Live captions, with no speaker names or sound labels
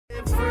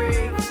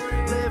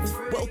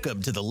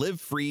Welcome to the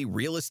Live Free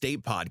Real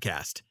Estate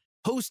Podcast,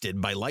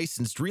 hosted by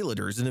licensed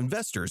realtors and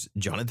investors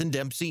Jonathan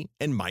Dempsey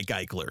and Mike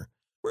Eichler,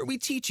 where we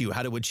teach you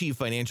how to achieve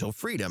financial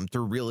freedom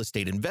through real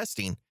estate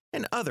investing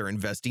and other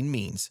investing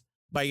means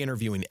by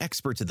interviewing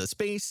experts in the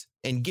space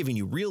and giving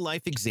you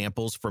real-life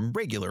examples from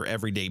regular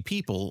everyday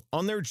people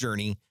on their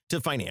journey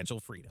to financial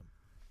freedom.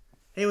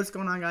 Hey, what's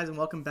going on, guys, and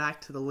welcome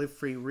back to the Live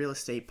Free Real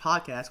Estate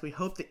Podcast. We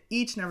hope that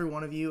each and every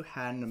one of you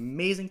had an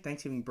amazing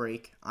Thanksgiving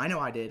break. I know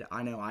I did.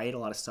 I know I ate a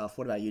lot of stuff.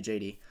 What about you,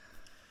 JD?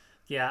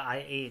 Yeah,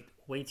 I ate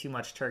way too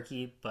much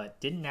turkey,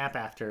 but didn't nap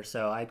after,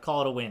 so I'd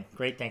call it a win.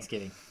 Great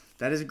Thanksgiving.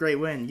 That is a great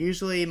win.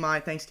 Usually my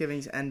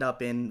Thanksgivings end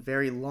up in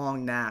very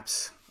long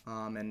naps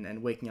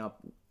and waking up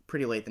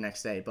pretty late the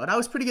next day. But I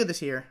was pretty good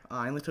this year.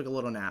 I only took a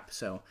little nap,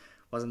 so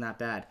wasn't that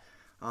bad.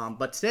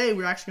 But today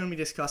we're actually going to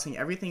be discussing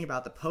everything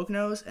about the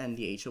Poconos and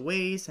the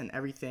HOAs and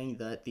everything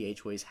that the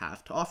HOAs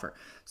have to offer,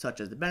 such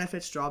as the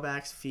benefits,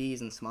 drawbacks,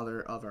 fees, and some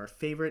other of our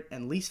favorite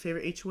and least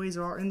favorite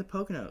HOAs are in the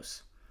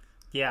Poconos.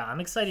 Yeah, I'm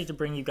excited to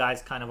bring you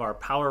guys kind of our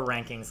power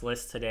rankings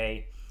list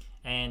today.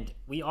 And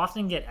we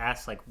often get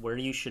asked like where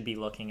you should be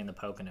looking in the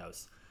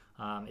Poconos.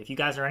 If you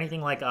guys are anything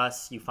like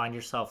us, you find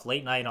yourself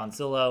late night on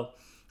Zillow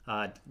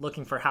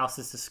looking for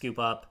houses to scoop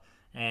up.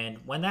 And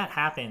when that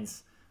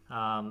happens,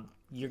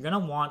 you're going to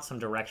want some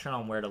direction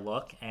on where to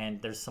look,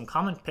 and there's some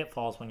common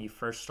pitfalls when you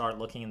first start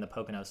looking in the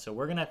Poconos. So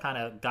we're going to kind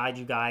of guide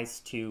you guys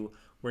to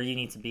where you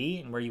need to be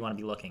and where you want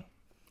to be looking.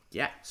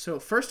 Yeah, so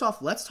first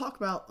off, let's talk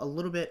about a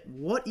little bit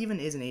what even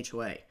is an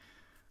HOA.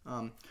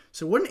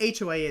 So what an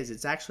HOA is,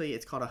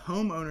 it's called a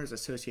homeowners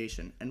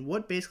association, and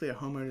what basically a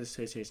homeowners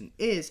association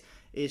is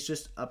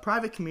just a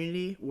private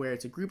community where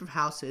it's a group of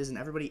houses and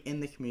everybody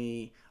in the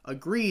community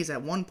agrees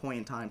at one point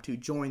in time to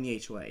join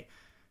the HOA.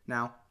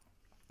 Now,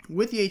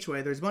 with the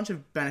HOA, there's a bunch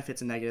of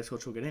benefits and negatives,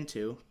 which we'll get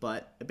into,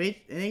 but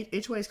an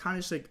HOA is kind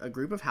of just like a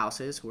group of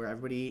houses where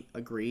everybody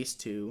agrees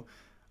to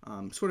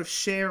sort of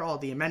share all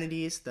the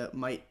amenities that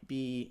might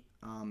be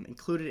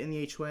included in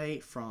the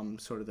HOA, from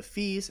sort of the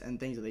fees and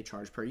things that they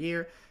charge per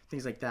year,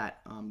 things like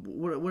that.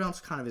 What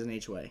else kind of is an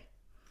HOA?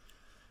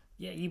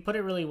 Yeah, you put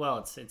it really well.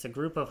 It's a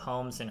group of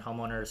homes and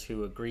homeowners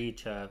who agree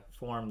to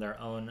form their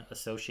own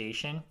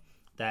association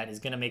that is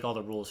going to make all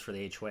the rules for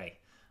the HOA.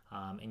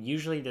 And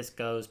usually this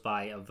goes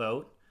by a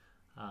vote.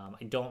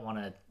 I don't want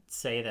to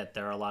say that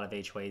there are a lot of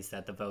HOAs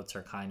that the votes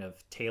are kind of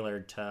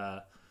tailored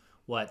to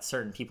what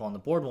certain people on the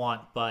board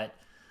want, but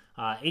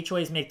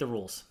HOAs make the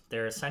rules.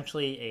 They're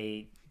essentially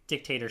a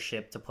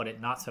dictatorship, to put it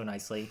not so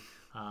nicely.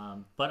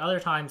 But other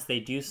times they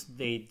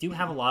do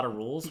have a lot of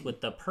rules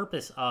with the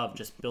purpose of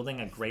just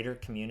building a greater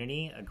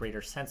community, a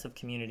greater sense of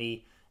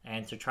community,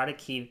 and to try to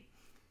keep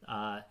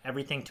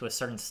everything to a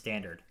certain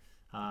standard.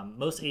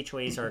 Most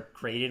HOAs are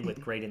created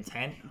with great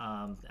intent.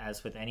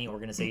 As with any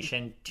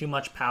organization, too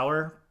much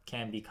power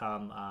can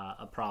become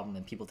a problem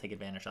and people take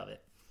advantage of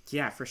it.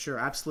 Yeah, for sure.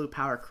 Absolute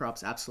power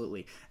corrupts,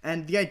 absolutely.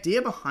 And the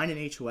idea behind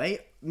an HOA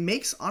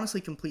makes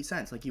honestly complete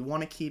sense. Like, you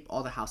want to keep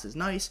all the houses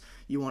nice.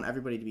 You want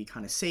everybody to be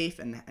kind of safe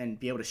and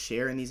be able to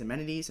share in these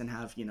amenities and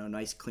have,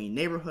 nice clean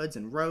neighborhoods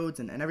and roads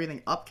and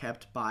everything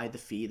upkept by the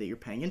fee that you're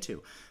paying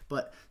into.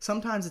 But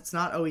sometimes it's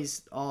not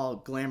always all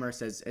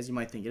glamorous as you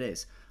might think it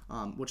is.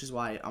 Which is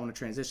why I want to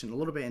transition a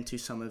little bit into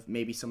some of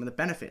the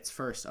benefits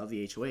first of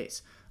the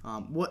HOAs.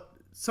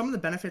 Some of the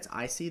benefits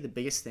I see, the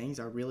biggest things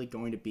are really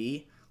going to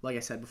be, like I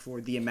said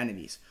before, the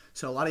amenities.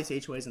 So a lot of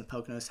these HOAs in the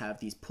Poconos have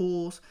these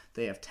pools,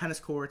 they have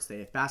tennis courts, they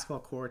have basketball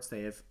courts,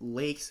 they have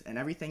lakes, and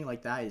everything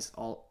like that is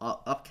all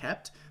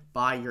upkept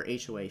by your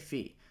HOA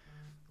fee.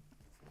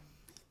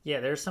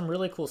 Yeah, there's some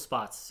really cool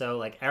spots. So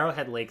like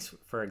Arrowhead Lakes,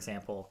 for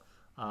example,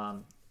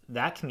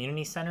 that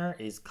community center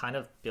is kind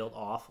of built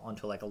off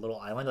onto like a little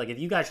island. Like if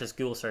you guys just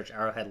Google search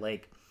Arrowhead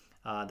Lake,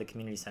 the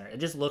community center, it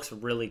just looks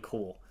really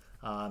cool.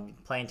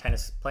 Playing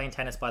tennis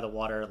by the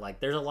water. Like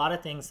there's a lot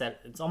of things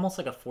that it's almost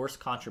like a forced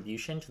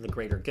contribution to the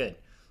greater good,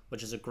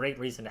 which is a great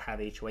reason to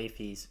have HOA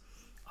fees.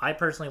 I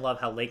personally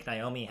love how Lake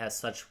Naomi has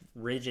such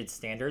rigid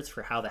standards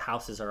for how the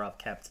houses are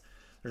upkept.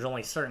 There's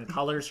only certain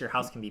colors your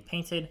house can be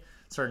painted,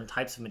 certain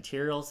types of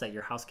materials that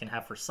your house can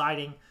have for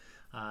siding.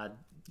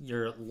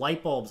 Your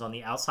light bulbs on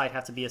the outside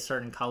have to be a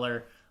certain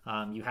color.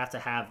 You have to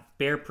have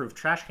bear-proof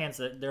trash cans.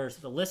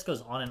 The list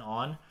goes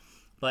on,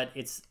 but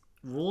it's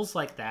rules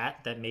like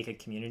that make a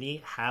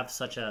community have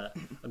such a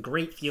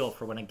great feel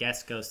for when a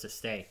guest goes to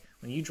stay.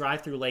 When you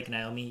drive through Lake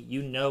Naomi,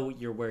 you know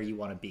you're where you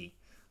want to be.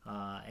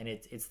 And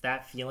it's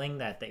that feeling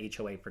that the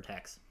HOA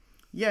protects.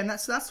 Yeah, and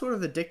that's sort of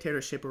the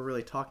dictatorship we're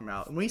really talking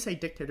about. And when we say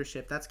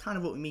dictatorship, that's kind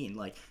of what we mean.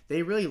 Like,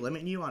 they really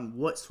limit you on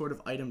what sort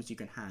of items you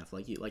can have.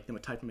 Like the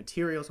type of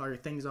materials all your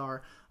things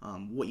are,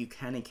 what you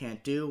can and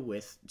can't do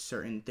with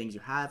certain things you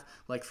have.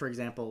 Like, for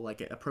example,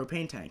 like a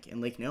propane tank. In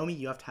Lake Naomi,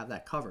 you have to have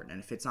that covered. And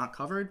if it's not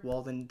covered,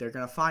 well, then they're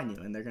going to fine you.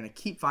 And they're going to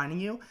keep fining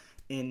you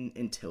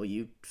until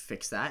you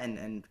fix that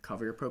and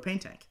cover your propane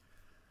tank.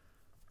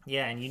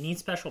 Yeah, and you need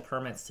special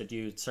permits to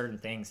do certain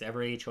things.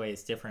 Every HOA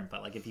is different,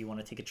 but like if you want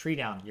to take a tree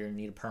down, you're going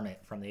to need a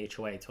permit from the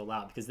HOA to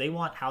allow it, because they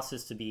want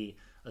houses to be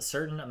a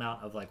certain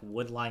amount of like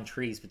wood-lined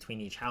trees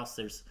between each house.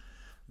 There's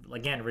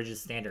again, rigid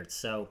standards.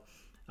 So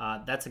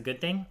that's a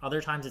good thing.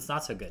 Other times it's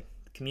not so good.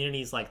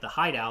 Communities like the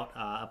Hideout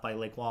up by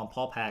Lake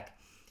Wallenpaupack,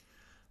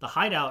 the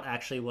Hideout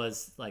actually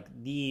was like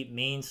the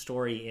main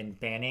story in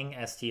banning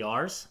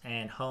STRs,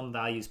 and home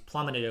values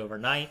plummeted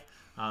overnight.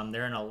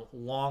 They're in a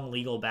long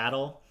legal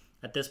battle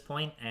at this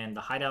point, and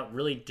the Hideout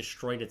really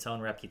destroyed its own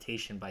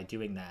reputation by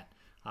doing that,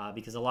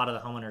 because a lot of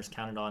the homeowners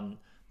counted on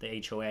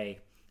the HOA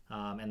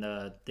and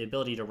the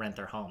ability to rent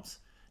their homes.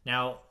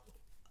 Now,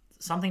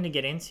 something to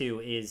get into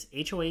is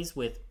HOAs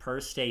with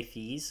per stay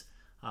fees.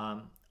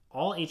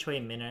 All HOA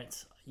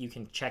minutes you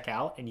can check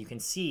out, and you can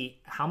see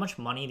how much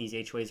money these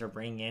HOAs are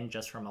bringing in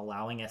just from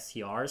allowing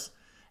STRs.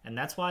 And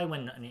that's why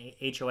when an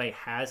HOA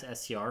has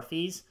STR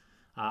fees,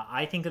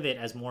 I think of it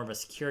as more of a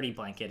security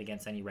blanket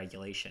against any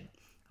regulation.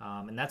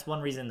 And that's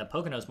one reason the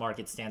Poconos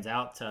market stands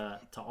out to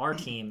our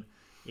team,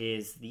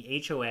 is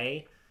the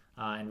HOA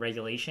and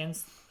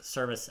regulations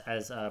service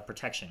as a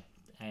protection.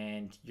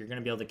 And you're going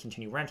to be able to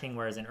continue renting,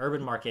 whereas in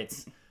urban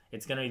markets,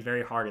 it's going to be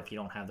very hard if you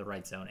don't have the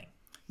right zoning.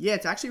 Yeah,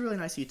 it's actually really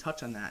nice you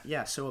touch on that.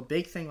 Yeah, so a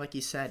big thing, like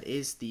you said,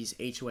 is these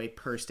HOA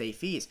per stay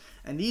fees.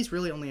 And these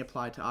really only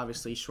apply to,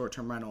 obviously,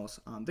 short-term rentals.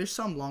 There's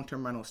some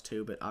long-term rentals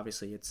too, but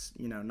obviously it's,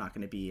 not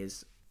going to be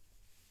as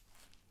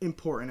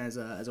important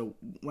as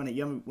when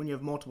you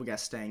have multiple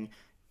guests staying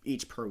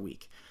each per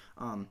week.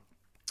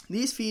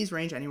 These fees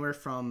range anywhere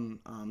from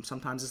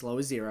sometimes as low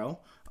as $0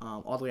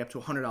 all the way up to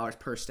 $100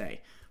 per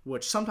stay,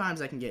 which sometimes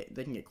they can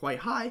get quite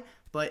high.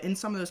 But in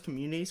some of those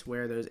communities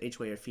where those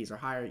HOA fees are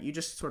higher, you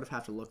just sort of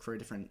have to look for a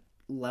different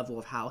level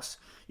of house.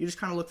 You just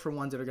kind of look for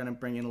ones that are going to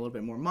bring in a little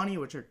bit more money,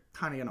 which are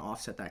kind of going to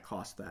offset that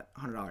cost of that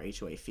 $100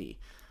 HOA fee.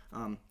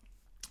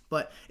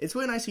 But it's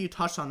really nice that you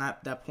touched on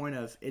that point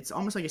of, it's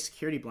almost like a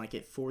security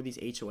blanket for these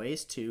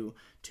HOAs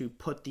to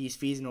put these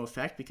fees into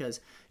effect, because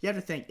you have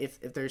to think,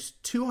 if there's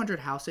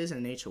 200 houses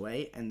in an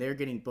HOA and they're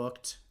getting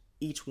booked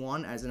each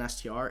one as an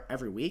STR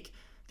every week,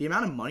 the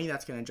amount of money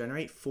that's going to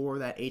generate for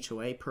that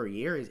HOA per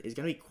year is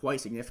going to be quite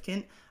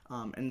significant,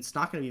 and it's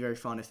not going to be very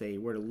fun if they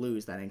were to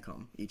lose that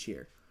income each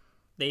year.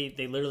 They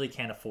literally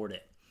can't afford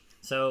it.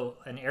 So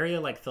an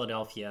area like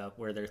Philadelphia,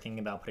 where they're thinking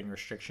about putting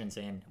restrictions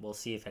in, we'll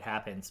see if it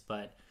happens,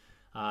 but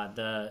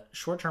the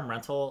short-term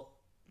rental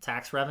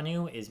tax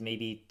revenue is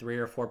maybe 3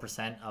 or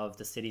 4% of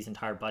the city's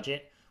entire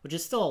budget, which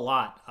is still a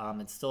lot.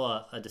 It's still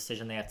a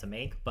decision they have to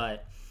make,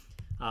 but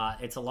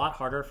it's a lot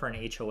harder for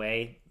an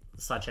HOA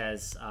such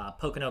as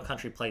Pocono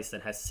Country Place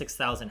that has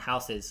 6,000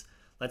 houses.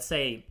 Let's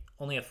say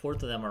only a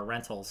fourth of them are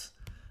rentals,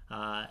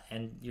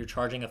 and you're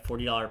charging a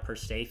 $40 per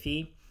stay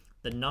fee.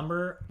 The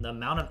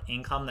amount of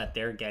income that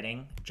they're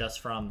getting just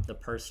from the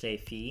per stay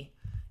fee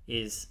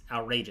is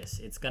outrageous.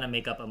 It's going to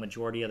make up a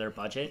majority of their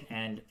budget,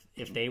 and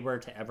if they were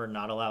to ever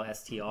not allow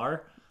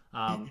STR,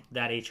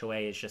 that HOA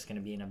is just going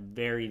to be in a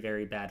very,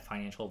 very bad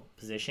financial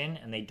position,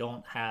 and they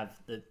don't have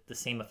the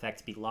same effect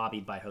to be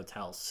lobbied by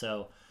hotels.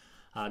 So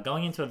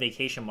going into a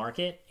vacation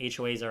market,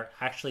 HOAs are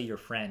actually your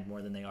friend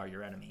more than they are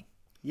your enemy.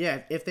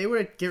 Yeah, if they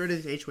were to get rid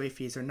of these HOA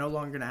fees, they're no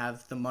longer going to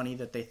have the money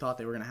that they thought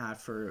they were going to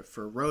have for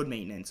road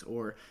maintenance,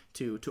 or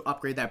to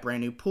upgrade that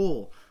brand new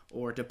pool,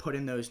 or to put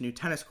in those new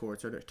tennis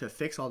courts, or to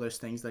fix all those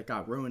things that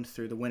got ruined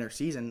through the winter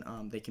season.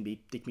 They can be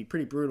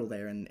pretty brutal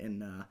there in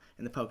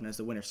the Poconos,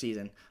 the winter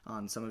season,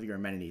 on some of your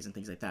amenities and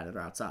things like that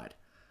are outside.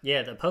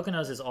 Yeah, the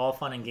Poconos is all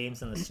fun and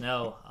games in the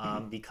snow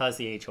because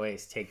the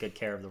HOAs take good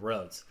care of the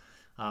roads.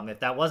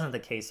 If that wasn't the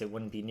case, it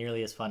wouldn't be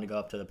nearly as fun to go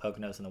up to the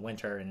Poconos in the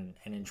winter and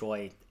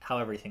enjoy how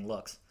everything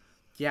looks.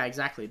 Yeah,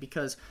 exactly,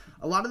 because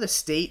a lot of the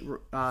state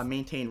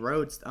maintained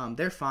roads,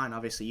 they're fine.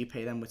 Obviously, you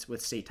pay them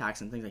with state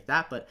tax and things like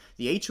that, but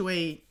the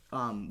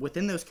HOA,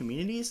 within those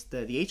communities,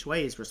 the HOA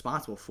is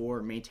responsible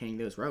for maintaining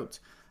those roads.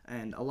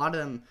 And a lot of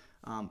them,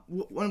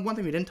 one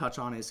thing we didn't touch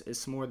on is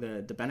some more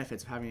the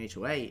benefits of having an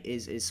HOA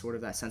is sort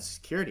of that sense of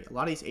security. A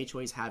lot of these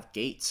HOAs have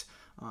gates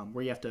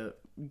where you have to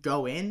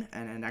go in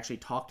and actually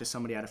talk to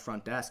somebody at a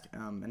front desk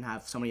and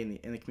have somebody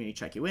in the community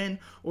check you in.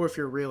 Or if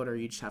you're a realtor,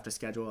 you just have to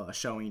schedule a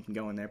showing. You can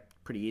go in there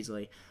pretty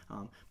easily.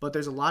 But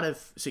there's a lot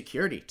of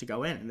security to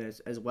go in. And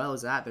as well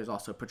as that, there's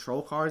also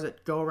patrol cars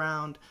that go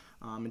around,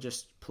 and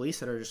just police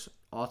that are just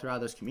all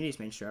throughout those communities,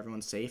 making sure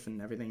everyone's safe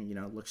and everything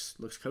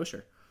looks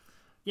kosher.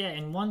 Yeah,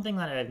 and one thing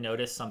that I've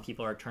noticed some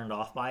people are turned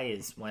off by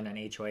is when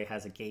an HOA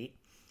has a gate.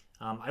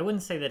 I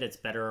wouldn't say that it's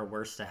better or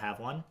worse to have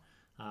one.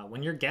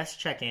 When your guests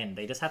check in,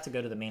 they just have to go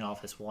to the main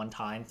office one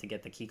time to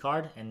get the key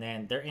card, and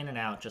then they're in and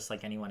out just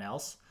like anyone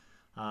else.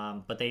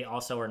 But they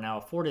also are now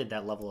afforded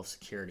that level of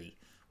security,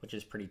 which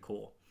is pretty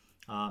cool.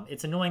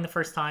 It's annoying the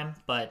first time,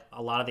 but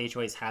a lot of the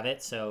HOAs have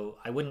it, so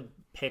I wouldn't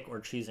pick or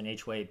choose an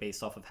HOA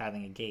based off of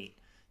having a gate.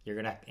 You're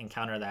going to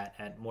encounter that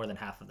at more than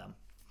half of them.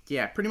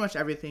 Yeah, pretty much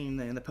everything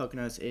in the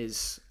Poconos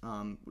is,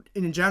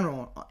 in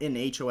general,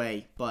 in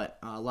HOA, but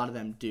a lot of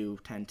them do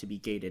tend to be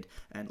gated.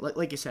 And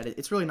like you said,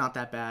 it's really not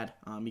that bad.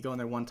 You go in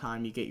there one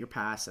time, you get your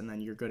pass, and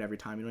then you're good every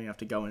time. You don't even have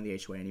to go into the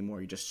HOA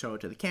anymore. You just show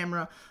it to the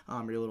camera,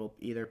 your little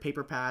either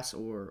paper pass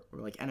or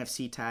like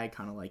NFC tag,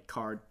 kind of like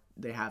card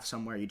they have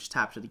somewhere. You just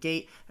tap to the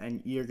gate,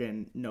 and you're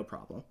getting no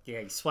problem.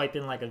 Yeah, you swipe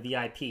in like a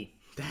VIP.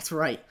 That's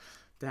right.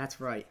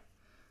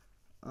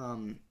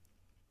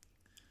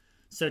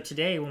 So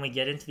today, when we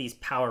get into these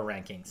power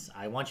rankings,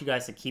 I want you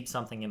guys to keep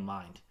something in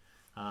mind.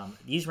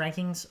 These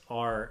rankings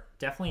are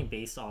definitely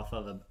based off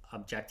of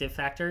objective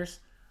factors,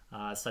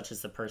 such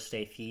as the per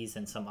stay fees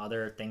and some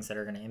other things that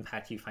are going to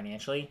impact you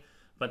financially.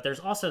 But there's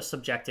also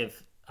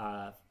subjective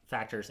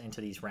factors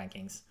into these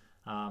rankings.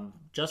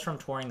 Just from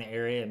touring the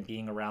area and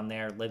being around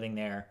there, living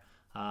there,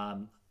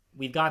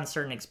 we've gotten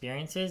certain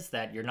experiences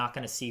that you're not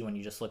going to see when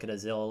you just look at a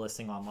Zillow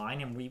listing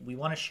online, and we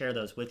want to share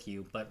those with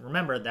you. But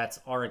remember, that's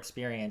our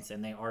experience,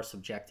 and they are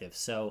subjective.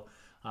 So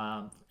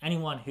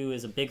anyone who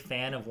is a big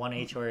fan of one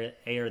HOA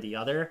or the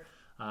other,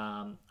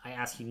 I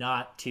ask you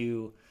not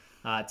to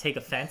take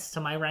offense to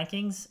my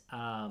rankings.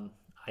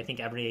 I think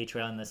every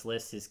HOA on this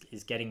list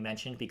is getting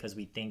mentioned because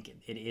we think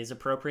it is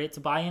appropriate to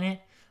buy in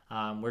it.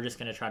 We're just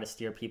going to try to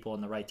steer people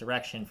in the right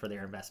direction for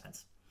their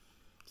investments.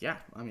 Yeah,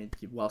 I mean,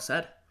 well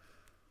said.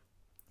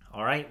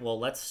 All right, well,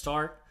 let's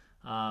start.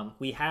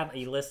 We have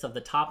a list of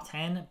the top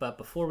 10, but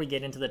before we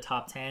get into the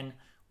top 10,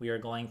 we are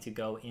going to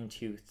go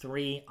into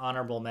 3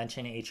 honorable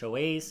mention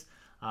HOAs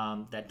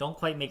that don't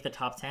quite make the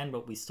top 10,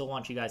 but we still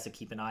want you guys to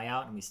keep an eye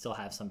out, and we still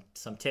have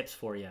some tips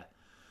for you.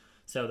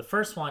 So the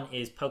first one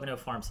is Pocono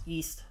Farms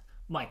East.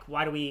 Mike,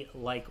 why do we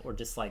like or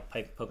dislike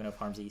Pocono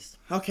Farms East?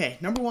 Okay,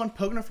 number one,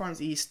 Pocono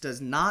Farms East does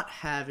not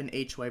have an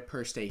HOA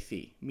per stay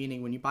fee,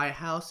 meaning when you buy a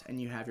house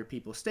and you have your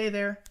people stay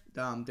there,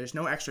 there's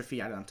no extra fee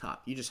added on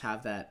top. You just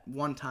have that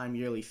one-time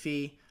yearly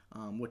fee,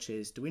 which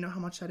is, do we know how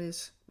much that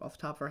is off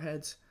the top of our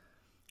heads?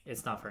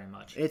 It's not very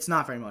much. It's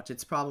not very much.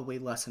 It's probably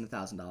less than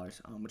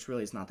 $1,000, which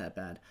really is not that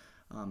bad.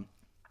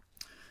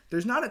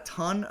 There's not a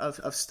ton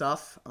of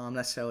stuff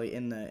necessarily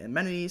in the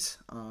amenities,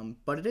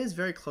 but it is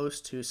very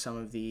close to some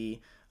of the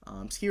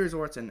ski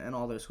resorts and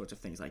all those sorts of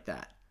things like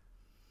that.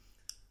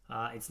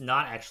 It's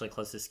not actually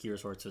close to ski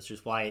resorts, which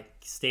is why it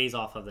stays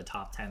off of the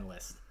top 10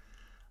 list.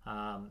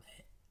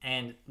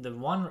 And the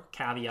one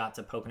caveat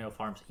to Pocono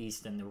Farms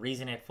East, and the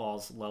reason it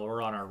falls lower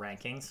on our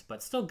rankings,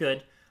 but still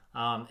good,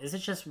 is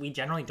it's just we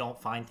generally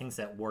don't find things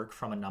that work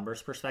from a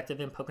numbers perspective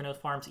in Pocono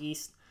Farms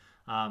East.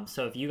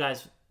 So if you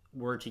guys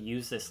were to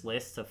use this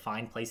list to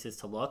find places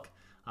to look,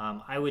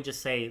 I would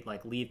just say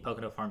leave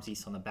Pocono Farms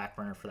East on the back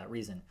burner for that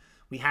reason.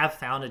 We have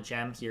found a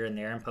gem here and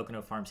there in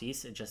Pocono Farms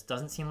East. It just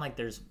doesn't seem like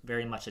there's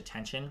very much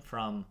attention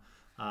from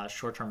a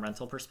short-term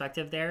rental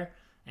perspective there.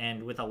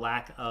 And with a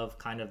lack of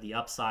kind of the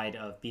upside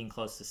of being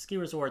close to ski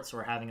resorts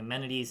or having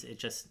amenities,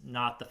 it's just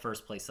not the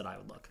first place that I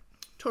would look.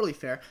 Totally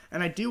fair.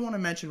 And I do want to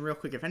mention real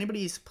quick, if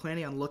anybody's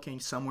planning on looking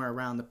somewhere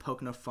around the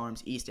Pocono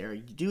Farms East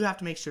area, you do have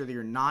to make sure that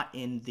you're not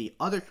in the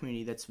other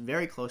community that's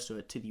very close to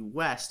it, to the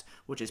west,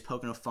 which is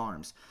Pocono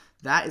Farms.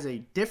 That is a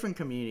different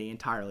community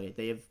entirely.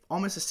 They have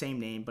almost the same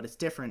name, but it's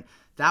different.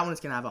 That one is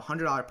going to have a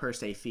 $100 per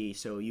stay fee,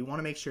 so you want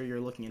to make sure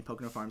you're looking in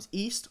Pocono Farms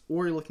East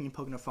or you're looking in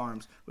Pocono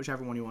Farms,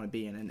 whichever one you want to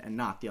be in, and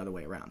not the other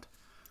way around.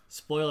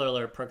 Spoiler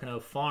alert,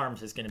 Pocono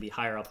Farms is going to be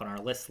higher up on our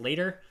list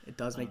later. It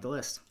does make the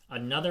list.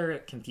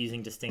 Another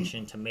confusing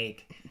distinction to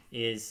make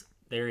is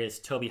there is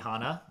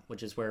Tobyhanna,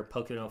 which is where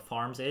Pocono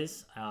Farms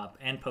is,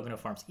 and Pocono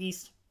Farms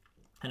East,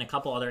 and a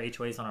couple other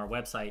HOAs on our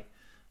website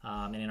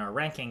and in our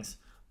rankings.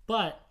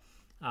 But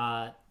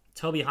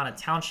Tobyhanna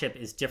Township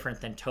is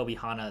different than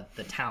Tobyhanna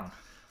the town.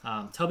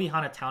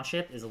 Tobyhanna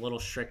Township is a little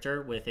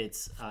stricter with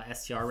its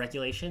STR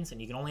regulations,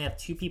 and you can only have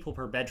 2 people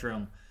per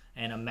bedroom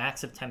and a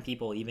max of 10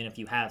 people, even if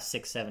you have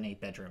 6, 7,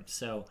 8 bedrooms.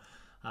 So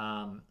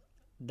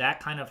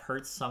that kind of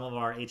hurts some of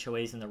our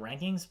HOAs in the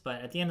rankings.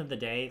 But at the end of the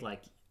day,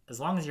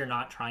 as long as you're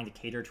not trying to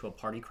cater to a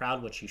party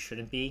crowd, which you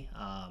shouldn't be,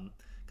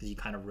 because you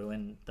kind of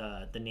ruin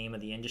the name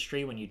of the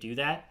industry when you do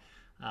that,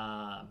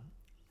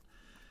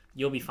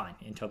 you'll be fine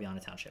in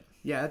Tobyhanna Township.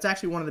 Yeah, that's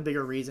actually one of the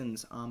bigger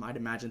reasons I'd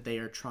imagine they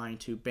are trying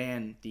to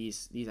ban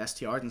these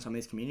STRs in some of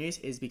these communities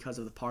is because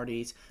of the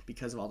parties,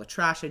 because of all the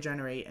trash they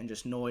generate, and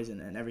just noise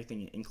and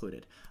everything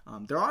included.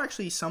 There are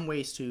actually some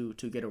ways to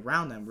get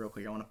around them real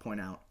quick I want to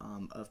point out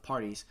of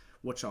parties,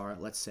 which are,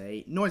 let's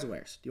say, noise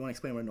awares. Do you want to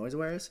explain what a noise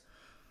aware is?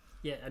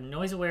 Yeah, a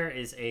noise aware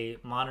is a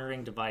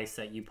monitoring device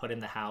that you put in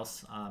the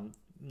house.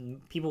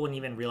 People wouldn't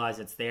even realize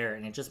it's there,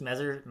 and it just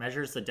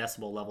measures the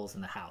decibel levels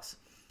in the house.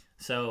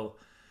 So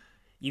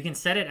you can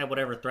set it at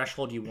whatever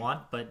threshold you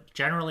want, but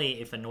generally,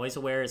 if a noise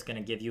aware is going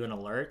to give you an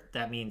alert,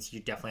 that means you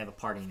definitely have a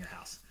party in your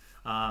house.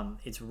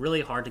 It's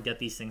really hard to get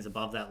these things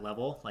above that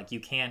level.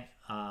 You can't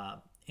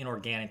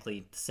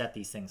inorganically set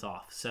these things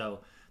off.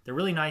 So they're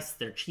really nice.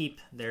 They're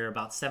cheap. They're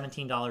about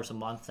 $17 a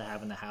month to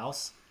have in the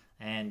house,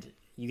 and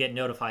you get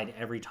notified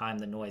every time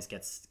the noise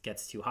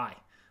gets too high.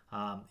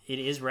 It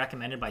is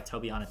recommended by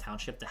Tobyhanna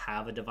Township to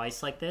have a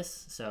device like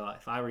this. So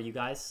if I were you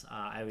guys,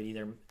 I would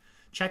either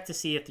check to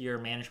see if your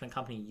management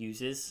company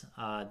uses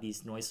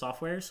these noise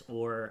softwares,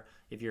 or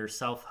if you're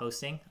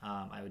self-hosting,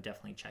 I would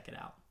definitely check it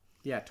out.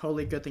 Yeah,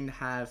 totally good thing to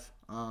have.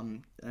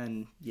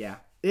 And yeah,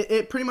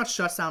 it pretty much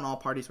shuts down all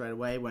parties right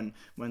away when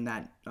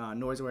that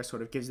noise aware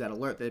sort of gives that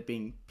alert that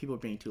people are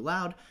being too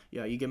loud.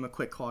 You give them a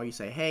quick call. You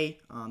say, hey,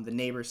 the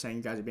neighbor's saying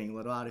you guys are being a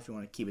little loud. If you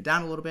want to keep it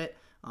down a little bit,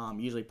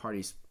 usually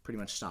parties pretty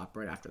much stop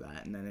right after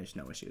that, and then there's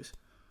no issues.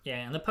 Yeah,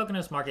 and the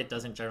Poconos market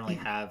doesn't generally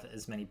have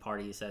as many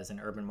parties as an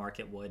urban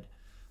market would.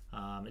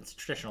 It's a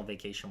traditional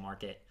vacation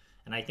market.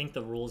 And I think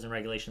the rules and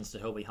regulations to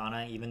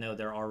Hobihana, even though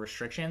there are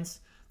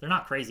restrictions, they're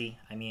not crazy.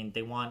 I mean,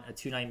 they want a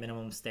 2-night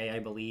minimum stay, I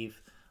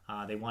believe.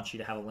 They want you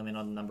to have a limit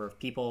on the number of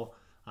people.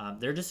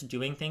 They're just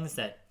doing things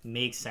that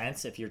make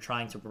sense if you're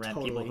trying to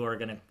prevent people who are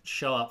going to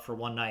show up for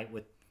one night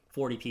with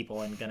 40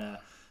 people and going to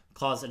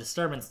cause a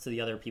disturbance to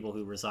the other people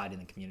who reside in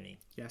the community.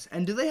 Yes.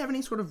 And do they have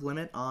any sort of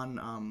limit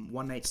on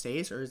one-night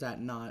stays, or is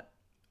that not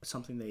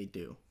something they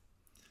do?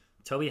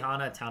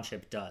 Tobihana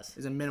Township does.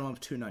 Is a minimum of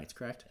 2 nights,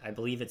 correct? I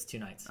believe it's 2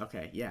 nights.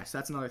 Okay, yes,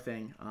 that's another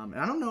thing. And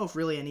I don't know if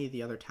really any of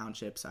the other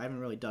townships, I haven't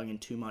really dug in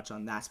too much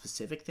on that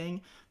specific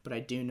thing, but I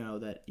do know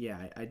that,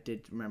 yeah, I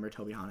did remember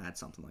Tobihana had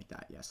something like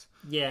that, yes.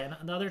 Yeah,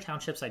 and the other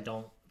townships I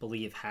don't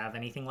believe have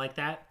anything like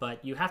that,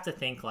 but you have to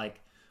think,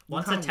 like,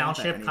 once a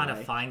township kind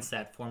of finds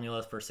that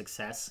formula for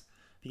success,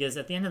 because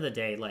at the end of the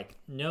day, like,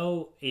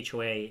 no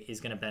HOA is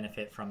going to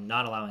benefit from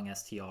not allowing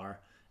STR,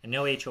 and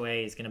no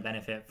HOA is going to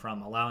benefit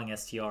from allowing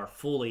STR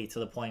fully to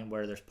the point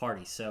where there's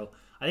parties. So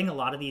I think a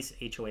lot of these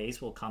HOAs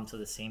will come to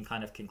the same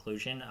kind of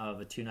conclusion of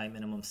a 2-night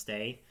minimum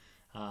stay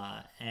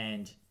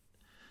and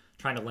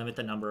trying to limit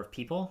the number of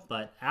people.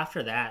 But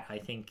after that, I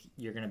think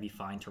you're going to be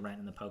fine to rent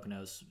in the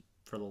Poconos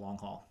for the long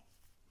haul.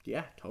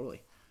 Yeah,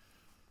 totally.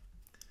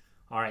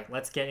 All right,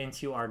 let's get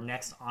into our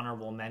next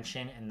honorable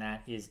mention, and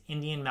that is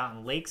Indian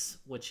Mountain Lakes,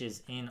 which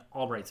is in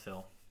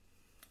Albrightsville.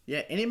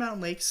 Yeah, Indian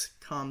Mountain Lakes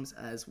comes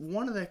as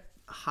one of the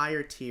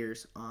higher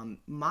tiers.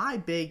 My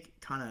big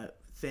kind of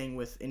thing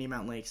with Indian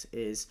Mountain Lakes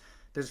is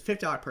there's a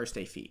 $50 per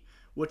stay fee,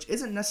 which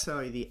isn't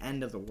necessarily the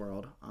end of the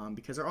world,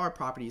 because there are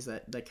properties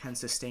that can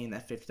sustain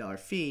that $50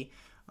 fee.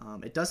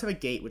 It does have a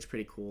gate, which is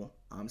pretty cool.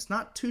 It's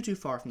not too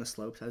far from the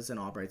slopes, as in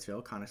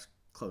Albrightsville, kind of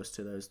close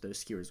to those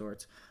ski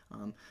resorts.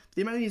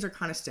 The amenities are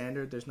kind of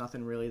standard. There's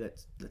nothing really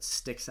that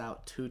sticks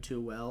out too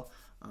well.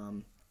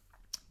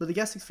 But the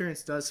guest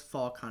experience does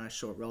fall kind of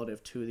short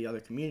relative to the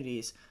other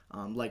communities,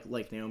 like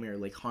Lake Naomi or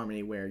Lake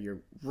Harmony, where you're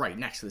right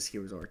next to the ski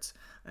resorts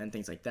and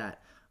things like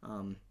that.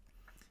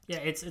 Yeah,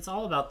 it's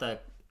all about the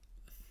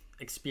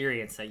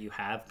experience that you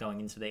have going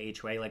into the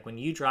HOA. Like when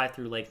you drive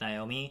through Lake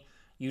Naomi,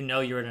 you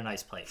know you're in a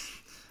nice place.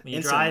 When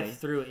you drive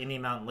through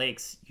Indian Mountain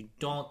Lakes, you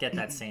don't get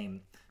that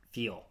same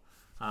feel.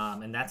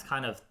 And that's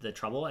kind of the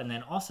trouble. And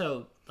then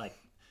also, like,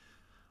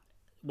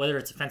 whether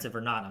it's offensive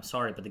or not, I'm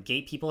sorry, but the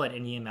gate people at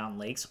Indian Mountain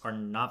Lakes are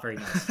not very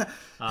nice.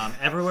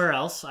 Everywhere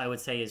else, I would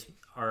say,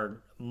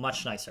 are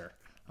much nicer.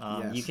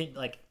 Yes. You can,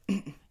 like,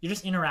 you're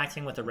just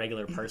interacting with a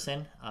regular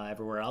person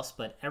everywhere else,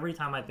 but every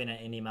time I've been at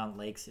Indian Mountain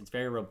Lakes, it's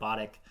very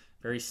robotic,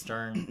 very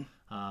stern.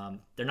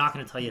 They're not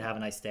going to tell you to have a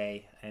nice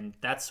day, and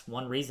that's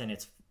one reason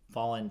it's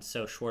fallen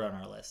so short on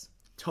our list.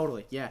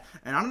 Totally, yeah.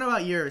 And I don't know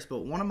about yours,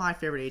 but one of my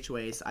favorite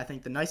HOAs, I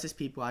think the nicest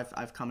people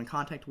I've come in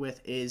contact with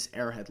is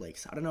Arrowhead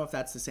Lakes. I don't know if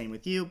that's the same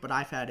with you, but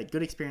I've had a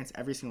good experience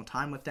every single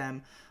time with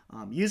them.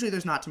 Usually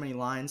there's not too many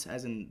lines,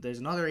 as in there's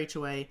another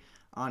HOA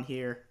on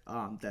here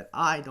that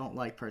I don't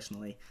like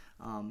personally.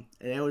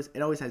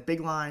 It always has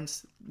big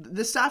lines.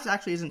 The staff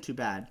actually isn't too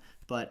bad,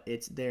 but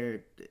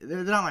they're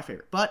not my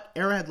favorite. But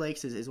Arrowhead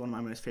Lakes is one of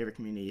my most favorite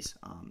communities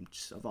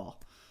just of all.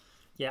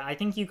 Yeah, I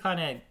think you kind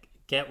of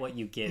get what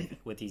you give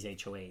with these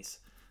HOAs.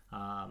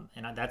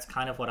 And that's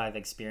kind of what I've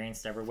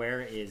experienced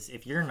everywhere is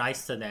if you're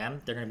nice to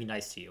them, they're going to be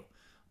nice to you.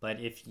 But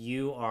if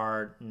you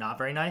are not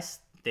very nice,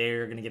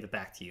 they're going to give it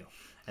back to you.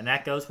 And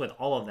that goes with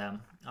all of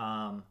them.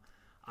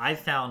 I've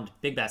found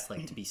Big Bass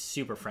Lake to be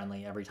super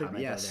friendly every time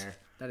I go there.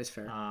 That is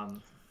fair.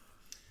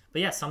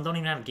 But yeah, some don't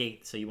even have a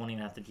gate, so you won't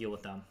even have to deal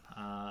with them.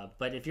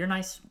 But if you're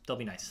nice, they'll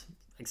be nice.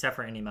 Except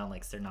for Indian Mountain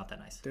Lakes, they're not that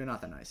nice. They're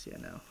not that nice, yeah,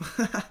 no.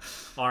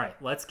 All right,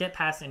 let's get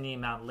past Indian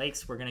Mountain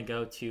Lakes. We're going to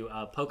go to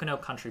Pocono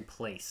Country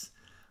Place,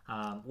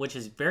 which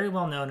is very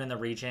well known in the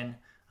region.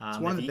 It's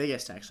one of the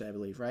biggest, actually, I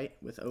believe, right?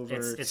 With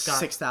over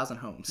 6,000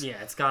 homes.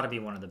 Yeah, it's got to be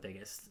one of the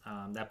biggest.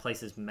 That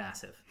place is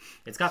massive.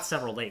 It's got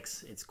several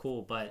lakes. It's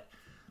cool, but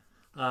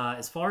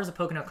as far as the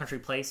Pocono Country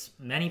Place,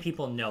 many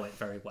people know it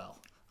very well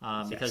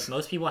because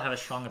most people have a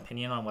strong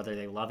opinion on whether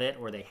they love it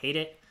or they hate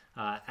it.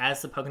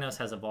 As the Poconos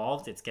has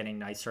evolved, it's getting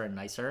nicer and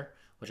nicer,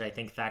 which I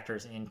think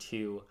factors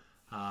into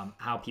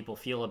how people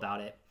feel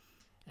about it.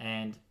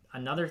 And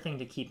another thing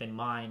to keep in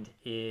mind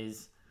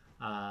is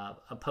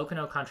a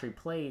Pocono Country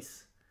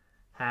Place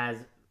has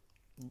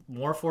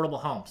more affordable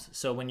homes.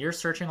 So when you're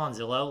searching on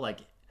Zillow, like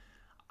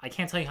I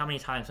can't tell you how many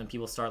times when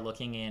people start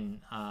looking in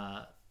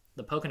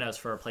the Poconos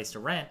for a place to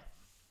rent,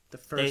 the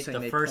first thing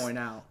they point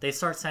out, they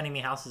start sending me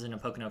houses in a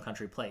Pocono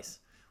Country Place,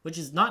 which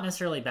is not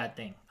necessarily a bad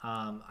thing.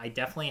 I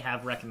definitely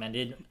have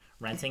recommended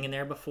renting in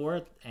there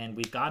before, and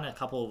we've gotten a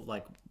couple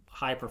like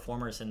high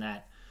performers in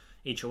that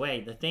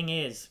HOA. The thing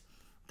is,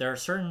 there are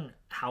certain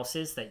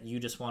houses that you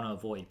just want to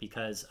avoid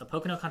because a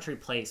Pocono Country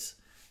Place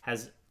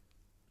has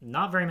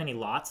not very many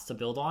lots to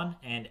build on,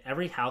 and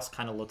every house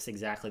kind of looks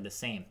exactly the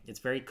same. It's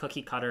very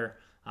cookie cutter.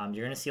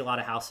 You're going to see a lot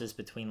of houses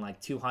between like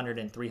 200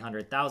 and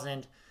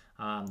 300,000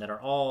 that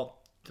are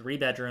all 3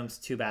 bedrooms,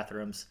 2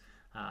 bathrooms.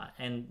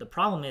 And the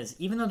problem is,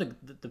 even though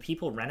the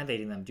people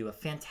renovating them do a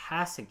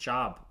fantastic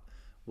job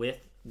with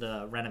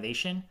the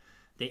renovation,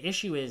 the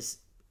issue is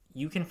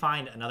you can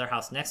find another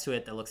house next to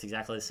it that looks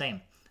exactly the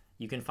same.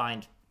 You can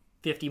find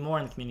 50 more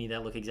in the community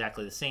that look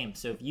exactly the same.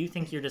 So if you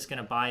think you're just going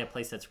to buy a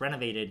place that's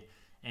renovated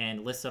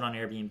and list it on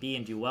Airbnb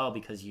and do well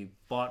because you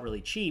bought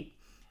really cheap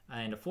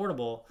and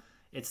affordable,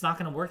 it's not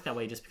going to work that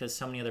way just because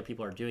so many other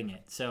people are doing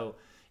it. So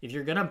if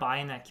you're going to buy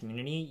in that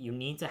community, you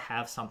need to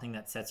have something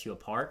that sets you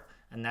apart.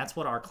 And that's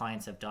what our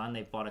clients have done.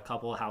 They've bought a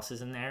couple of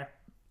houses in there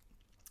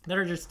that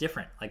are just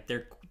different. Like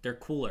they're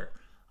cooler.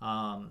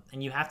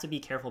 And you have to be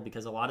careful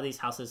because a lot of these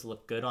houses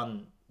look good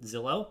on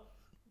Zillow,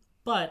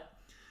 but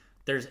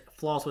there's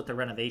flaws with the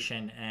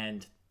renovation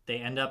and they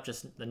end up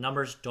just, the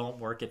numbers don't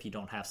work if you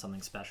don't have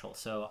something special.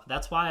 So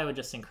that's why I would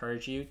just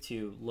encourage you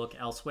to look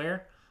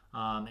elsewhere,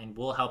 and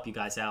we'll help you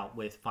guys out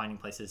with finding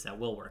places that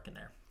will work in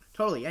there.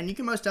 Totally, and you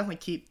can most definitely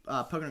keep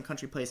Pocono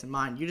Country Place in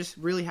mind. You just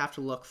really have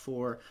to look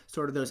for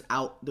sort of those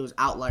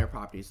outlier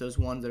properties, those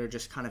ones that are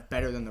just kind of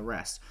better than the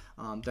rest,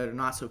 that are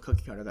not so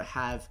cookie cutter, that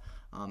have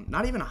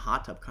not even a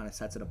hot tub kind of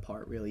sets it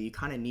apart, really. You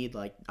kind of need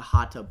like a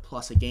hot tub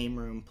plus a game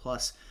room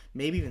plus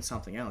maybe even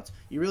something else.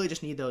 You really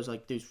just need those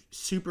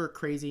super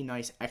crazy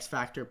nice X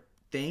factor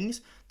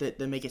things that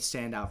make it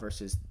stand out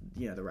versus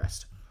the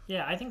rest.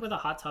 Yeah, I think with a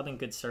hot tub and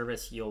good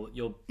service,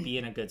 you'll be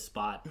in a good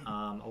spot.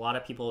 A lot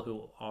of people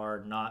who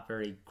are not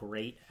very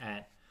great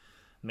at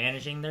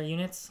managing their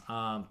units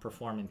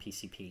perform in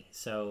PCP.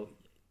 So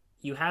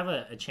you have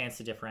a chance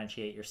to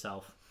differentiate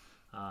yourself.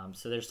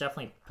 So there's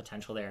definitely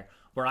potential there.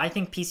 Where I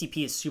think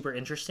PCP is super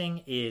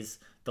interesting is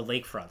the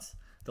lakefronts.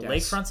 The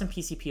lakefronts in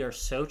PCP are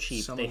so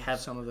cheap. They have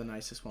some of the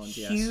nicest ones.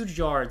 Huge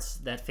yards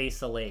that face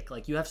the lake.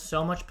 Like you have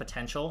so much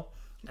potential.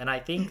 And I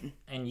think,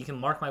 and you can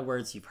mark my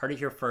words, you've heard it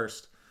here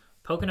first,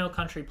 Pocono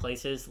Country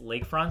Places,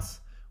 lakefronts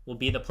will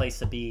be the place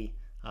to be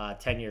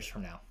 10 years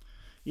from now.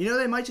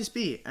 They might just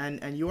be,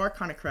 and you are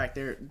kind of correct.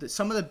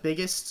 Some of the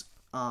biggest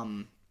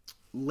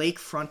lake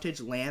frontage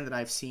land that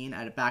I've seen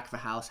at the back of a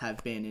house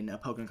have been in a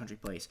Pocono Country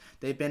Place.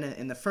 They've been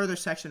in the further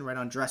section right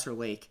on Dresser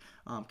Lake,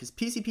 because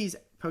PCP's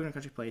Pocono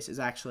Country Place is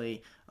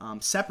actually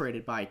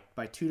separated by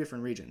two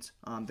different regions.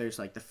 There's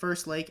like the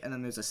first lake, and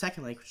then there's a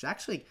second lake, which is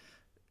actually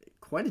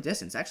quite a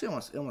distance. Actually,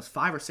 almost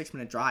 5 or 6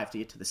 minute drive to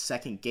get to the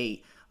second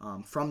gate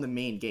from the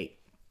main gate.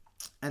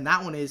 And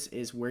that one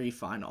is where you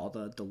find all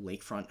the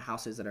lakefront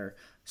houses that are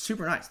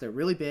super nice. They're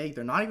really big.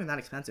 They're not even that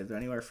expensive. They're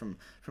anywhere from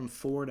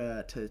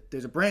 $4 to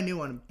there's a brand new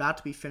one about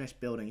to be finished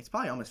building. It's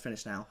probably almost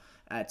finished now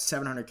at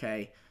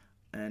 $700K.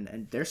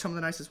 And they're some of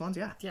the nicest ones,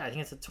 yeah. Yeah, I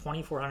think it's a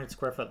 2,400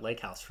 square foot lake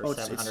house for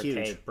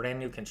 $700K, brand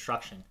new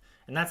construction.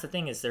 And that's the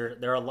thing is there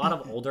are a lot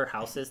of older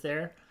houses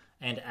there.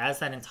 And as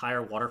that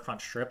entire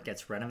waterfront strip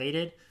gets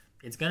renovated,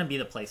 it's going to be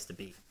the place to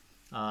be.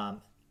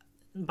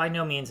 By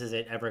no means is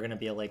it ever going to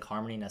be a Lake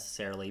Harmony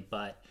necessarily,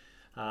 but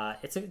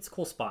it's a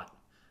cool spot.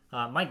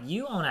 Mike,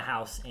 you own a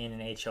house in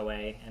an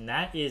HOA, and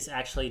that is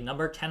actually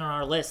number 10 on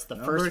our list, the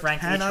first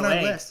ranked HOA. On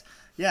our list.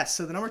 Yes,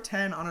 so the number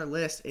 10 on our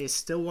list is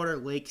Stillwater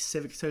Lake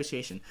Civic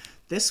Association.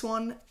 This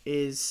one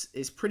is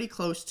pretty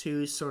close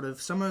to sort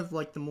of some of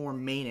like the more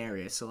main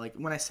areas. So like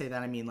when I say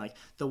that, I mean like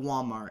the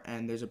Walmart,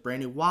 and there's a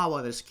brand new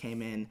Wawa that just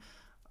came in,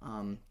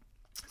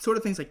 sort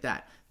of things like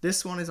that.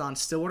 This one is on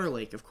Stillwater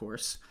Lake, of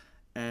course,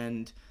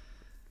 and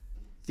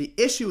the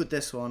issue with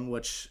this one,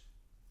 which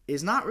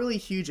is not really a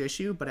huge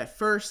issue, but at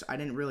first I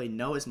didn't really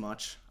know as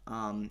much,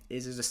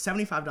 is there's a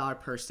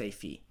 $75 per stay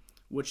fee,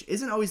 which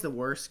isn't always the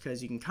worst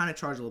because you can kind of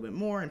charge a little bit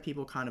more and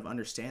people kind of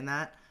understand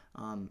that,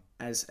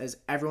 as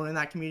everyone in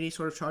that community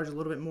sort of charges a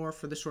little bit more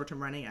for the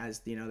short-term renting, as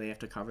they have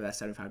to cover that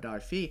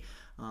 $75 fee.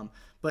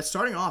 But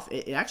starting off,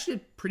 it actually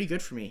did pretty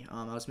good for me.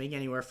 I was making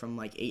anywhere from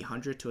like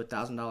 $800 to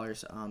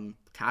 $1,000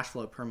 cash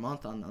flow per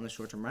month on the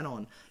short-term rental,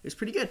 and it was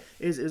pretty good.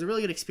 It was a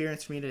really good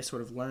experience for me to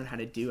sort of learn how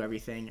to do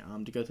everything,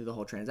 to go through the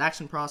whole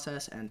transaction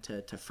process and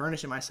to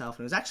furnish it myself.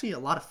 And it was actually a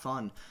lot of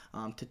fun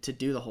to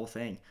do the whole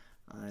thing,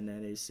 and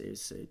it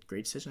is a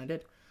great decision I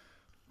did.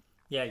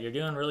 Yeah, you're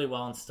doing really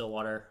well in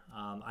Stillwater.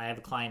 I have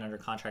a client under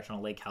contract on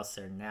a lake house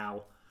there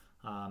now.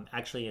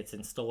 Actually, it's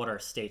in Stillwater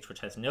Estates, which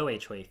has no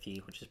HOA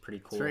fee, which is pretty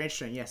cool. It's very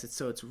interesting. Yes,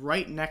 it's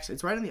right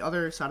on the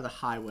other side of the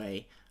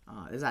highway.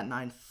 Is that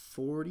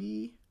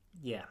 940?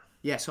 Yeah.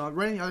 Yeah, so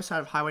right on the other side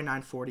of Highway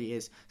 940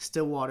 is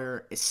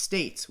Stillwater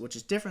Estates, which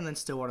is different than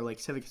Stillwater Lake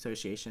Civic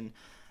Association.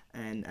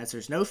 And as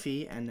there's no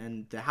fee, and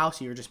then the house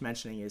you were just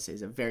mentioning is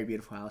a very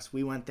beautiful house.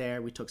 We went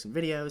there, we took some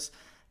videos,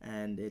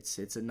 and it's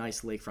a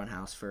nice lakefront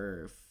house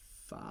for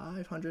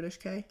 500-ish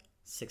K.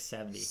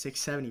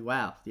 670.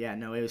 Wow. Yeah.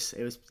 No, it was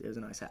a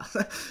nice house.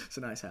 It's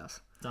a nice house.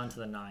 Done to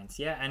the nines.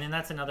 Yeah, and then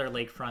that's another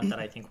lakefront that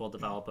I think will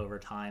develop over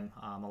time.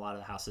 A lot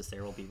of the houses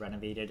there will be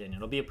renovated, and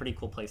it'll be a pretty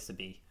cool place to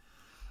be.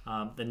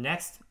 The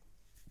next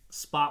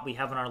spot we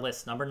have on our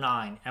list, number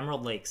 9,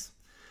 Emerald Lakes.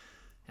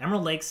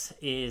 Emerald Lakes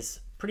is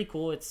pretty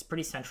cool. It's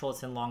pretty central.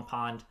 It's in Long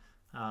Pond,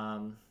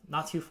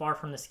 not too far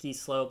from the ski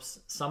slopes.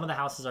 Some of the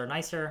houses are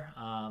nicer.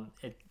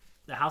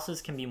 the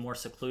houses can be more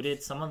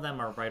secluded. Some of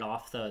them are right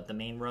off the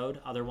main road.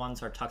 Other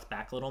ones are tucked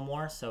back a little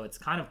more. So it's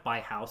kind of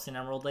by house in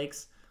Emerald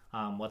Lakes,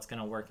 what's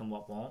going to work and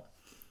what won't.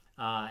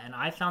 And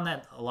I found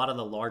that a lot of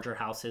the larger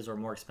houses or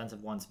more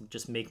expensive ones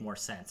just make more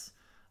sense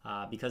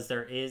because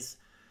there is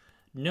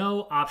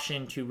no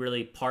option to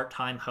really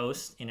part-time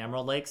host in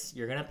Emerald Lakes.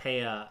 You're going to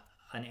pay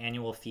an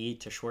annual fee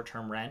to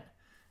short-term rent.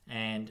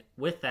 And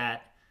with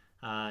that,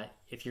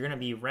 if you're going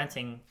to be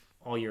renting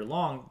all year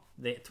long,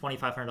 the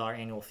 $2,500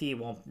 annual fee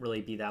won't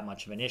really be that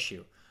much of an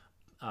issue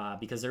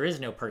because there is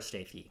no per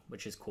stay fee,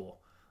 which is cool.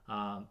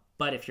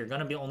 But if you're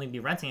going to only be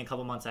renting a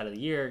couple months out of the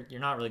year,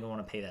 you're not really going to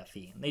want to pay that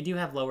fee. And they do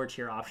have lower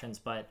tier options,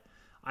 but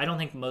I don't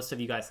think most of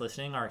you guys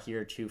listening are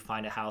here to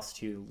find a house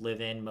to live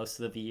in most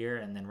of the year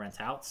and then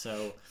rent out.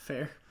 So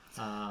fair.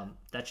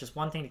 That's just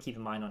one thing to keep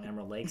in mind on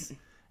Emerald Lakes.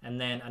 And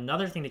then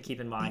another thing to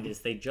keep in mind is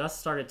they just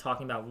started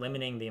talking about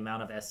limiting the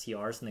amount of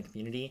STRs in the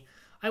community.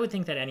 I would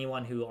think that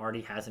anyone who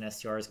already has an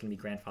STR is going to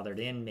be grandfathered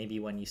in. Maybe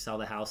when you sell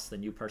the house, the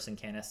new person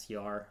can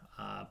STR.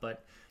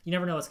 But you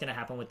never know what's going to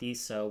happen with these,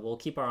 so we'll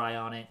keep our eye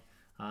on it.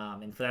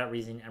 And for that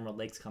reason, Emerald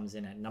Lakes comes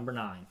in at number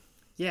 9.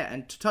 Yeah,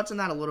 and to touch on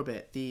that a little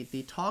bit,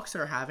 the talks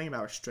they're having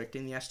about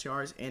restricting the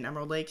STRs in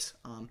Emerald Lakes,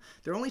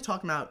 they're only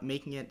talking about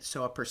making it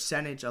so a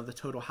percentage of the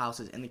total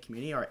houses in the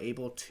community are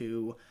able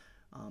to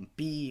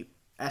be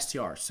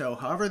STRs. So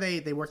however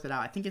they work that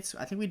out, I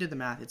think we did the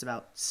math, it's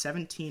about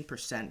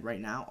 17%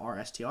 right now are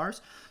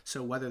STRs.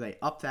 So whether they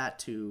up that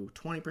to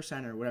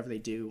 20% or whatever they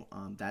do,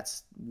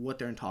 that's what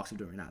they're in talks of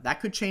doing now. That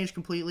could change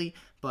completely,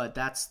 but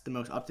that's the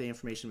most up-to-date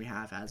information we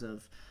have as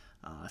of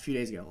a few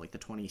days ago, like the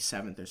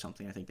 27th or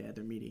something. I think they had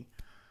their meeting.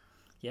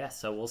 Yeah,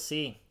 so we'll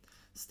see.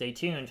 Stay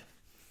tuned.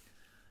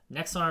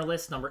 Next on our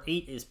list, number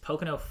 8 is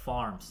Pocono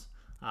Farms.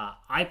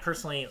 I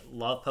personally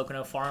love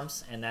Pocono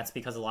Farms, and that's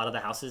because a lot of the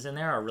houses in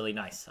there are really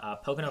nice.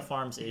 Pocono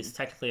Farms is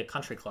technically a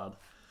country club.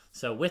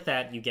 So with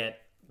that, you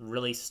get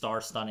really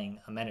star-stunning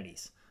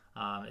amenities.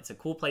 It's a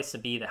cool place to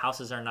be. The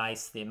houses are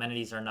nice. The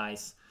amenities are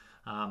nice.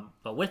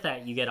 But with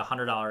that, you get a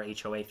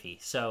 $100 HOA fee.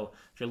 So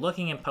if you're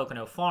looking in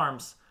Pocono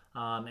Farms,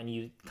 and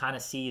you kind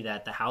of see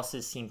that the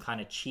houses seem kind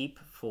of cheap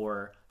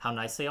for how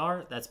nice they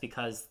are, that's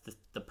because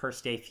the per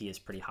stay fee is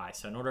pretty high.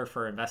 So in order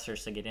for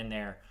investors to get in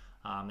there,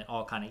 it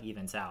all kind of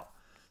evens out.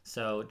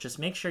 So just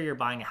make sure you're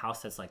buying a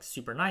house that's like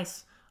super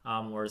nice,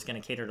 or is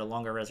going to cater to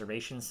longer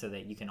reservations so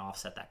that you can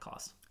offset that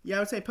cost. Yeah, I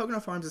would say Pocono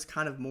Farms is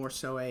kind of more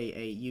so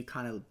a you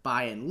kind of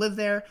buy and live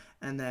there,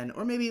 and then,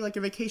 or maybe like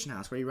a vacation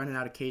house where you rent it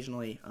out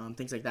occasionally,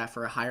 things like that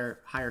for a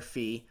higher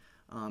fee.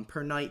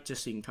 Per night,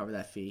 just so you can cover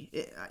that fee.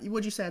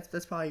 Would you say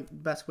that's probably the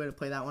best way to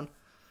play that one?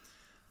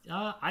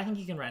 I think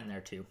you can rent in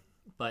there too,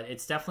 but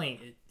it's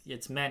definitely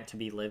it's meant to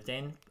be lived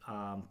in,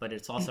 but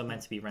it's also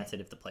meant to be rented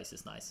if the place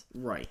is nice.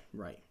 Right.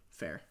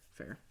 Fair.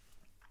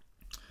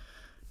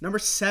 Number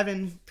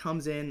 7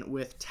 comes in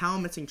with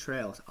Talmenting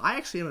Trails. I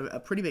actually am a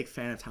pretty big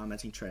fan of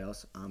Talmenting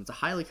Trails. It's a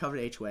highly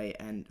covered HOA,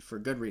 and for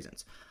good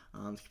reasons.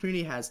 The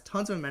community has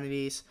tons of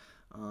amenities.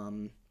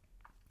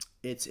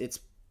 It's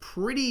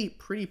pretty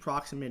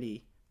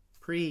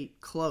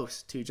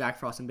close to Jack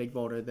Frost and Big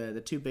Boulder,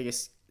 the two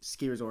biggest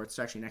ski resorts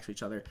actually next to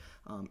each other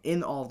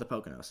in all of the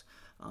Poconos.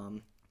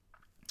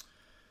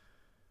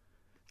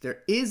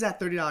 There is that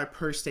 $30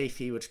 per stay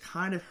fee, which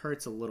kind of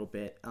hurts a little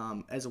bit,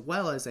 as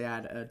well as they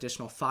add an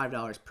additional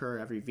 $5 per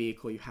every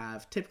vehicle you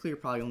have. Typically, you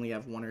probably only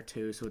have 1 or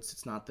 2, so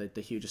it's not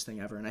the hugest thing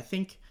ever. And I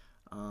think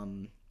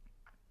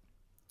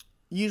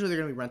usually they're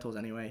going to be rentals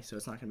anyway, so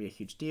it's not going to be a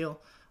huge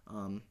deal.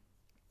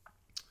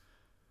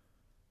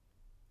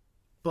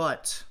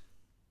 But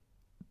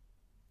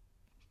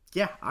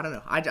yeah, I don't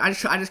know. I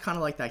just kind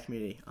of like that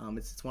community.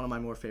 It's one of my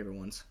more favorite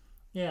ones.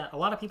 Yeah, a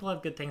lot of people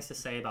have good things to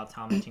say about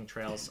Talmenting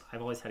Trails.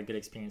 I've always had a good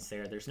experience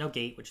there. There's no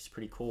gate, which is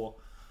pretty cool.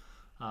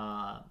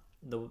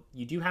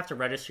 You do have to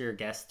register your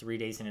guests 3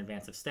 days in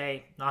advance of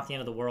stay. Not the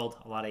end of the world.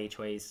 A lot of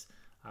HOAs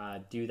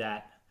do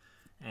that.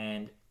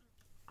 And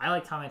I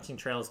like Talmenting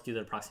Trails due to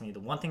their proximity. The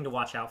one thing to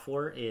watch out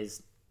for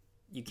is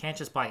you can't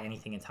just buy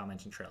anything in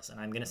Talmenting Trails. And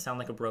I'm going to sound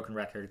like a broken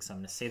record because I'm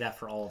going to say that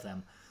for all of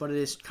them. But it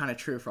is kind of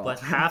true for all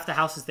of them. But half the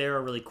houses there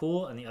are really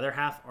cool, and the other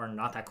half are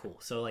not that cool.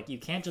 So, like, you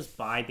can't just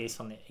buy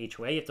based on the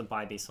HOA. You have to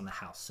buy based on the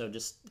house. So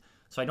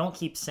I don't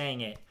keep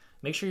saying it.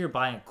 Make sure you're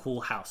buying a cool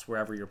house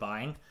wherever you're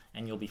buying,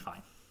 and you'll be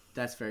fine.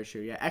 That's very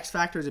true. Yeah, X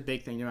factor is a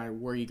big thing no matter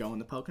where you go in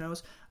the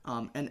Poconos.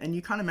 And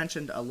you kind of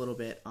mentioned a little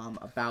bit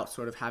about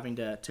sort of having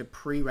to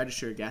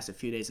pre-register your guests a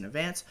few days in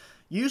advance.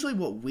 Usually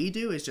what we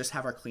do is just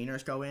have our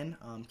cleaners go in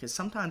because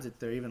sometimes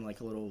they're even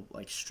like a little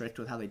like strict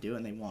with how they do it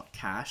and they want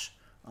cash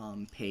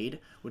paid,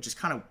 which is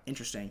kind of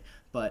interesting.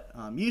 But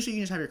usually you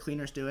can just have your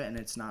cleaners do it and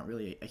it's not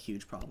really a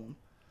huge problem.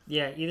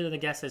 Yeah, either the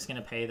guest is going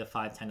to pay the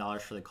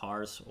 $5-10 for the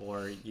cars,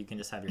 or you can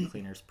just have your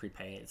cleaners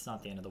prepay it. It's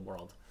not the end of the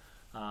world.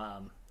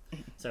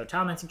 So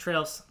Talmenting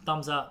Trails,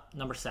 thumbs up.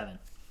 Number 7.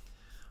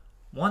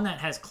 One that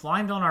has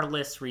climbed on our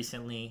list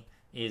recently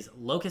is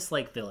Locust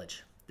Lake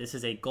Village. This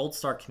is a Gold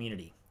Star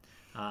community,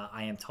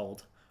 I am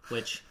told,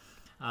 which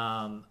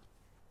I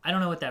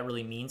don't know what that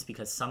really means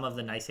because some of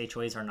the nice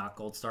HOAs are not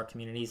Gold Star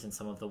communities and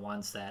some of the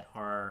ones that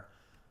are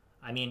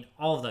I mean,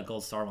 all of the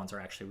Gold Star ones are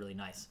actually really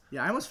nice.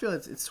 Yeah, I almost feel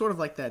it's sort of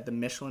like the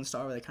Michelin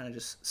star where they kind of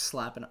just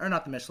slap or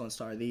not the Michelin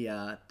star, the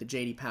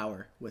JD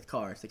Power with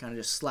cars. They kind of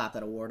just slap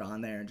that award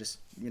on there and just,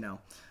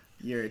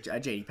 you're a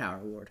JD Power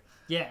award.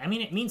 Yeah, I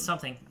mean, it means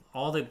something.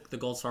 All the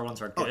Gold Star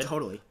ones are good. Oh,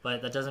 totally.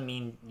 But that doesn't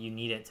mean you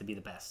need it to be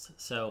the best.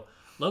 So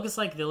Locust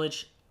Lake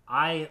Village,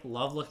 I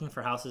love looking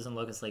for houses in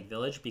Locust Lake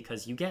Village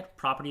because you get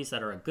properties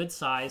that are a good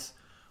size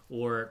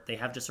or they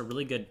have just a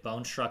really good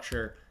bone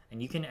structure,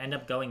 and you can end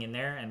up going in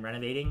there and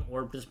renovating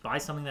or just buy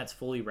something that's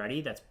fully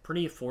ready, that's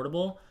pretty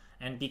affordable.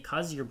 And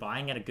because you're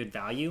buying at a good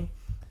value,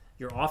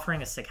 you're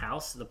offering a sick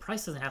house. The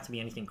price doesn't have to be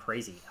anything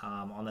crazy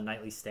on the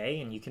nightly stay,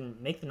 and you can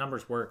make the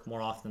numbers work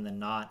more often than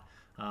not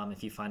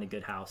if you find a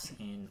good house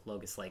in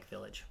Locust Lake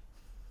Village.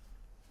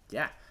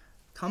 Yeah.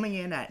 Coming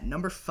in at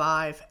number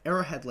 5,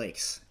 Arrowhead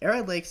Lakes.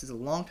 Arrowhead Lakes is a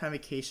longtime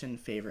vacation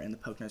favorite in the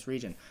Poconos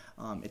region.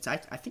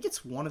 I think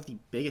it's one of the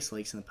biggest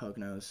lakes in the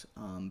Poconos,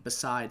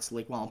 besides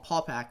Lake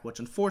Wallenpaupack, which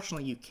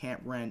unfortunately you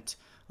can't rent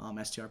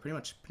STR pretty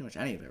much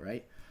any of it,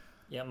 right?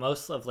 Yeah,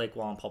 most of Lake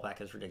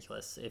Wallenpaupack is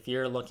ridiculous. If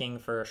you're looking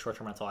for a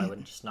short-term rental, I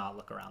would just not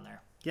look around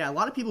there. Yeah, a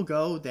lot of people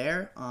go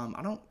there.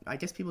 I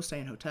guess people stay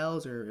in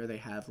hotels or they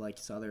have like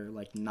this other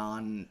like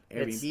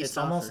non-Airbnb stuff. It's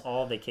almost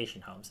all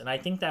vacation homes. And I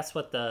think that's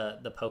what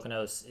the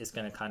Poconos is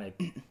going to kind of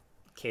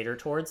cater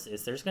towards,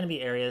 is there's going to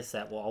be areas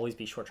that will always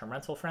be short-term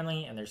rental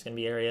friendly, and there's going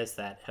to be areas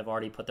that have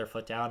already put their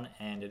foot down,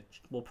 and it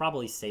will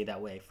probably stay that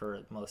way for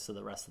most of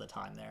the rest of the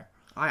time there.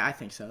 I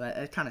think so.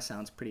 That kind of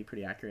sounds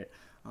pretty accurate.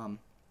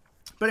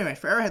 But anyway,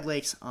 for Arrowhead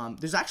Lakes,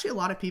 there's actually a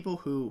lot of people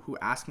who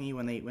ask me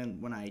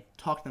when I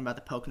talk to them about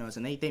the Poconos,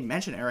 and they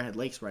mention Arrowhead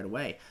Lakes right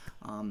away.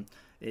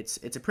 It's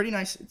a pretty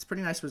nice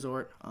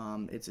resort.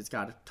 It's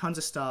got tons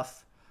of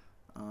stuff.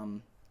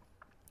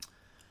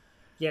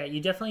 Yeah,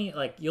 you definitely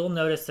you'll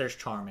notice there's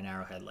charm in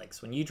Arrowhead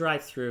Lakes. When you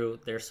drive through,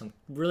 there's some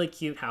really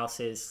cute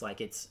houses.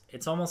 Like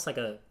it's almost like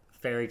a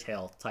fairy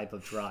tale type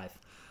of drive.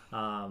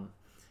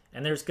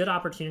 And there's good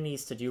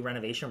opportunities to do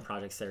renovation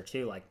projects there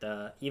too.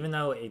 Even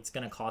though it's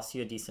going to cost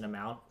you a decent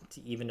amount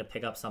to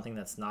pick up something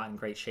that's not in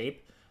great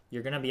shape,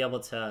 you're going to be able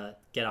to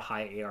get a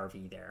high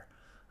ARV there.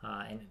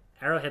 And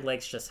Arrowhead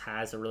Lakes just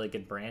has a really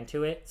good brand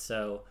to it,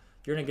 so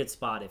you're in a good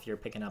spot if you're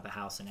picking up a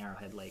house in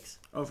Arrowhead Lakes.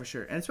 Oh, for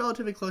sure. And it's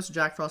relatively close to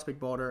Jack Frost Big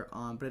Boulder,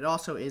 but it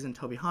also is in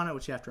Tobyhanna,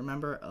 which you have to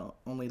remember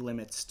only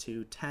limits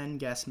to 10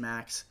 guests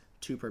max,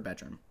 2 per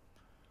bedroom.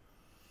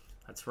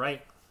 That's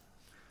right.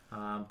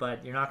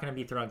 But you're not going to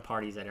be throwing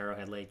parties at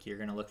Arrowhead Lake. You're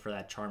going to look for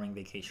that charming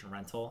vacation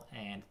rental.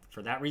 And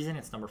for that reason,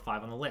 it's number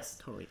 5 on the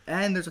list. Totally.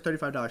 And there's a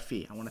 $35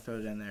 fee. I want to throw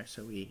it in there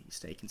so we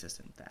stay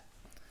consistent with that.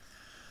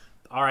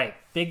 All right.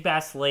 Big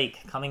Bass Lake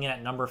coming in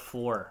at number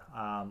 4.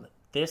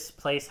 This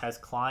place has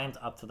climbed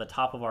up to the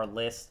top of our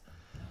list.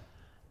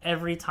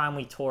 Every time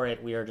we tour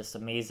it, we are just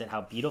amazed at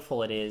how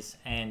beautiful it is.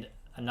 And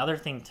another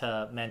thing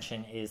to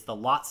mention is the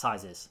lot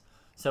sizes.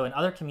 So in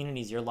other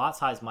communities, your lot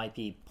size might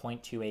be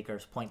 0.2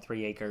 acres,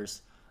 0.3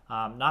 acres.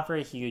 Not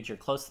very huge. You're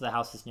close to the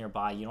houses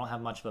nearby. You don't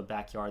have much of a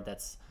backyard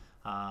that's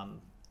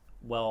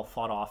well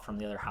fought off from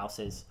the other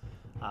houses.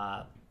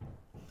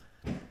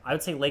 I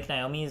would say Lake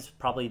Naomi is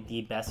probably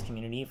the best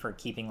community for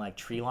keeping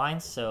tree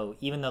lines. So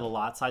even though the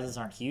lot sizes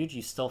aren't huge,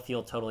 you still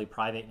feel totally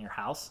private in your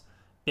house.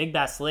 Big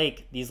Bass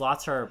Lake, these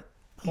lots are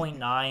 0.9,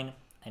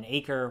 an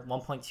acre,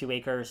 1.2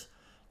 acres.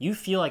 You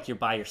feel like you're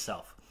by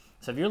yourself.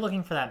 So if you're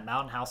looking for that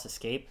mountain house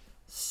escape,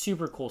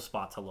 super cool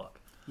spot to look.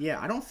 Yeah,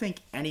 I don't think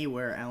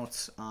anywhere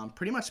else.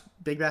 Pretty much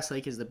Big Bass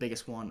Lake is the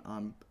biggest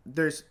one.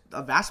 There's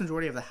a vast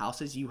majority of the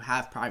houses you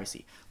have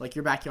privacy. Like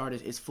your backyard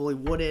is fully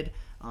wooded.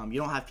 You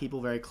don't have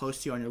people very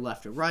close to you on your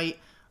left or right.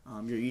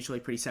 You're usually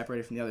pretty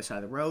separated from the other side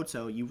of the road.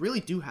 So you really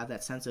do have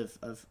that sense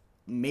of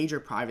major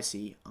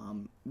privacy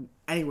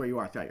anywhere you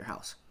are throughout your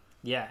house.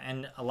 Yeah,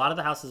 and a lot of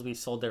the houses we've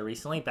sold there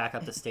recently back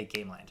up to state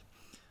game land.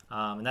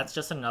 And that's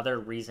just another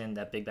reason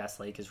that Big Bass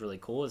Lake is really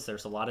cool, is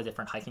there's a lot of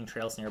different hiking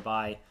trails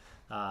nearby.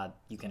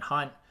 You can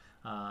hunt.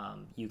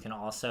 You can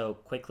also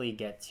quickly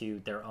get to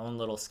their own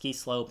little ski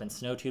slope and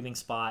snow tubing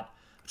spot.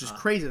 Which is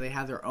crazy. They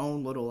have their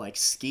own little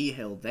ski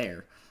hill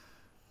there.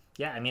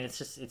 Yeah, I mean,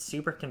 it's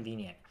super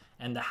convenient.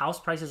 And the house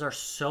prices are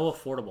so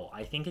affordable.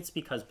 I think it's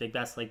because Big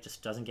Bass Lake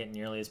just doesn't get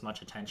nearly as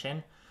much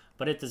attention,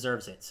 but it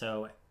deserves it.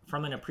 So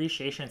from an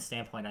appreciation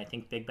standpoint, I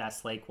think Big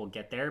Bass Lake will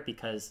get there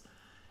because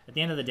at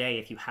the end of the day,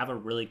 if you have a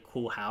really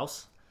cool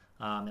house,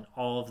 and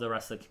all of the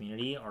rest of the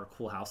community are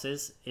cool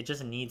houses, it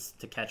just needs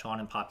to catch on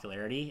in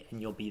popularity and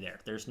you'll be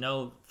there. There's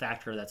no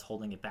factor that's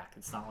holding it back.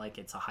 It's not like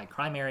it's a high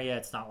crime area.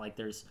 It's not like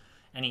there's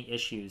any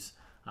issues.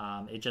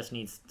 It just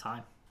needs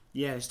time.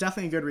 Yeah, there's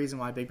definitely a good reason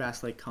why Big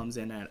Bass Lake comes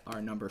in at our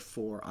number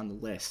 4 on the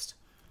list.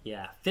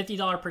 Yeah,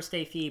 $50 per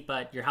stay fee,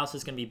 but your house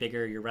is going to be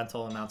bigger. Your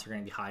rental amounts are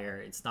going to be higher.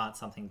 It's not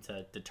something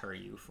to deter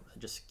you.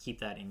 Just keep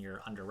that in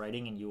your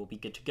underwriting and you will be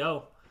good to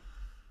go.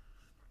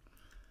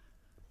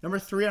 Number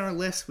 3 on our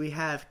list, we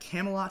have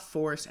Camelot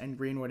Forest and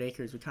Greenwood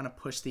Acres. We kind of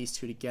pushed these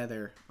two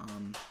together.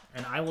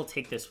 And I will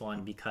take this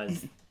one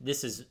because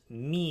this is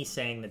me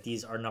saying that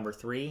these are number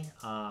 3,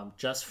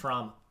 just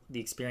from the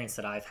experience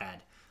that I've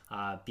had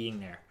being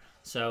there.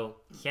 So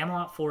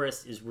Camelot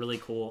Forest is really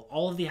cool.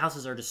 All of the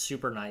houses are just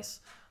super nice.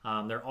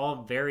 They're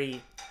all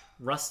very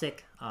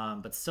rustic,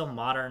 but still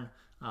modern.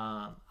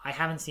 I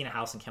haven't seen a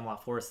house in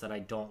Camelot Forest that I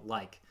don't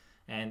like.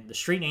 And the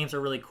street names are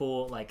really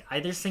cool. Like,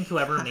 I just think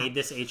whoever made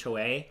this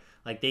HOA,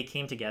 like, they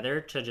came together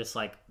to just,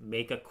 like,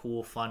 make a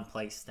cool, fun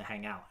place to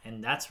hang out.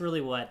 And that's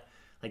really what,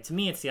 like, to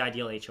me, it's the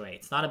ideal HOA.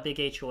 It's not a big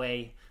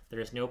HOA. There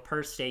is no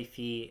per stay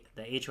fee.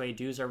 The HOA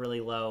dues are really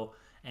low.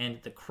 And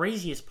the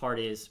craziest part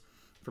is,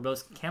 for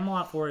both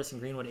Camelot Forest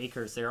and Greenwood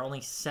Acres, they're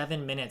only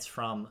 7 minutes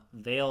from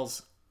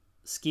Vail's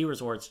ski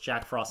resorts,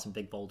 Jack Frost and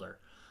Big Boulder.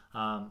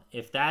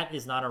 If that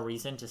is not a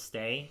reason to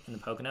stay in the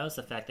Poconos,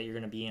 the fact that you're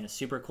going to be in a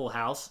super cool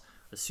house,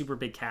 a super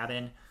big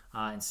cabin,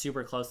 and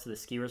super close to the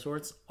ski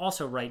resorts,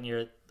 also right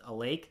near a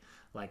lake,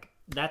 like,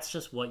 that's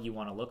just what you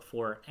want to look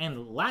for.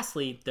 And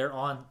lastly, they're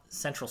on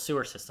central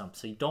sewer system,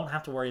 so you don't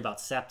have to worry about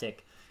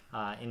septic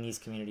in these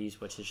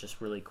communities, which is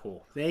just really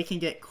cool. They can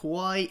get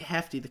quite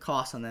hefty, the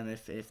cost on them,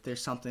 if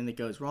there's something that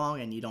goes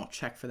wrong and you don't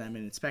check for them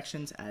in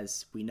inspections,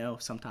 as we know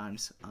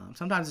sometimes.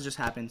 Sometimes it just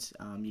happens.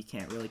 You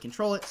can't really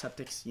control it.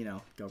 Septics,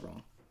 go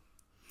wrong.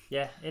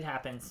 Yeah, it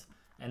happens.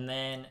 And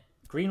then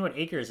Greenwood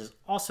Acres is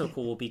also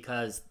cool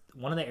because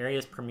one of the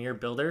area's premier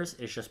builders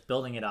is just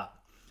building it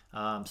up.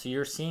 So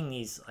you're seeing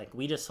these, like,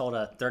 we just sold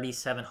a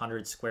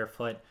 3,700 square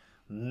foot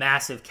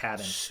massive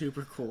cabin.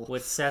 Super cool.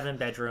 With 7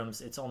 bedrooms.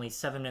 It's only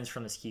 7 minutes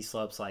from the ski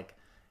slopes. Like,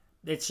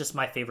 it's just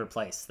my favorite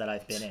place that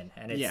I've been in.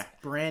 And it's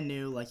brand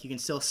new. Like, you can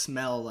still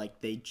smell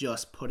like they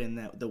just put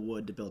in the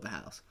wood to build the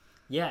house.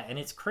 Yeah, and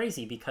it's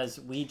crazy because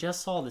we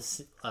just saw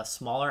this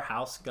smaller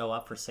house go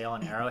up for sale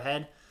in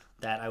Arrowhead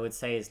that I would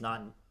say is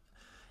not...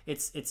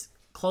 It's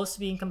close to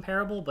being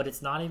comparable, but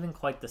it's not even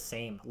quite the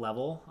same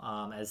level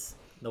as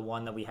the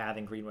one that we have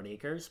in Greenwood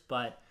Acres.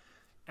 But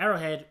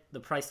Arrowhead,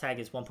 the price tag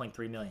is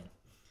 $1.3 million.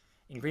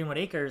 In Greenwood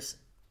Acres,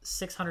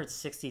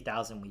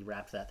 $660,000 we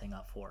wrapped that thing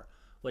up for,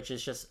 which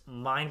is just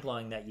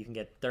mind-blowing that you can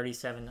get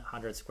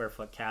 3,700 square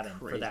foot cabin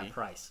for that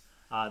price,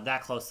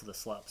 that close to the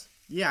slopes.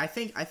 Yeah, I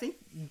think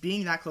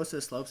being that close to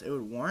the slopes, it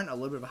would warrant a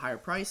little bit of a higher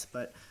price,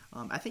 but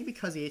I think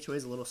because the HOA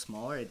is a little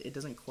smaller, it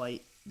doesn't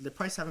quite, the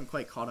price haven't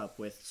quite caught up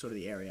with sort of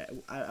the area.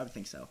 I would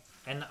think so.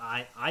 And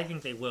I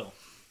think they will.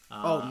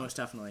 Most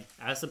definitely.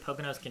 As the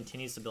Poconos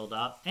continues to build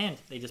up, and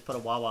they just put a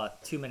Wawa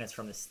 2 minutes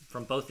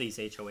from both these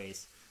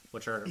HOAs,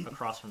 which are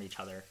across from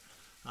each other.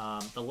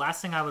 The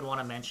last thing I would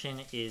want to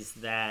mention is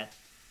that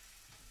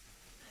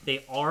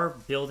they are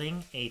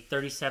building a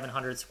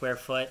 3,700 square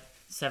foot,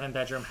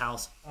 7-bedroom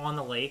house on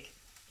the lake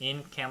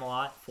in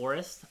Camelot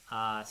Forest.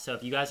 So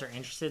if you guys are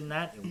interested in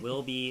that, it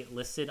will be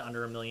listed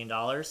under $1 million.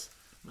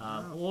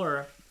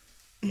 Or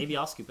maybe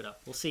I'll scoop it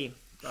up. We'll see.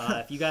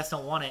 If you guys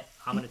don't want it,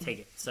 I'm going to take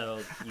it. So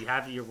you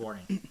have your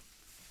warning.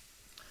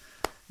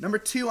 Number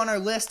 2 on our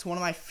list, one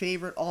of my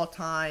favorite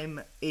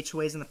all-time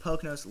HOAs in the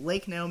Poconos,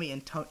 Lake Naomi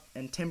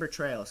and Timber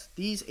Trails.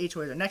 These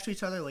HOAs are next to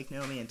each other, Lake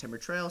Naomi and Timber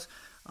Trails.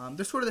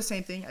 They're sort of the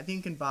same thing. I think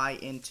you can buy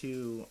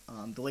into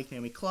the Lake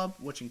Naomi Club,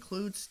 which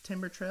includes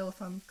Timber Trail, if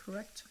I'm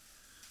correct.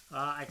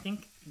 I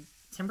think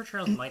Timber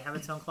Trails might have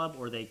its own club,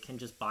 or they can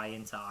just buy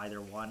into either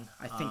one.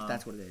 I think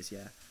that's what it is,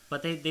 yeah.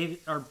 But they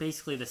are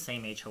basically the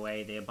same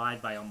HOA. They abide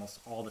by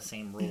almost all the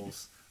same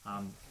rules.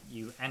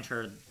 You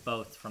enter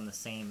both from the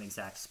same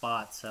exact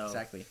spot. So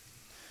exactly.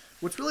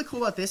 What's really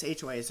cool about this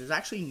HOA is there's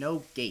actually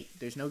no gate.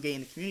 There's no gate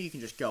in the community. You can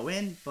just go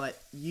in, but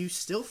you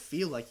still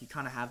feel like you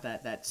kind of have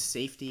that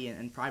safety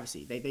and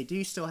privacy. They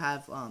do still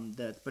have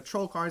the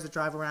patrol cars that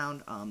drive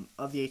around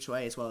of the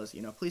HOA, as well as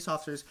police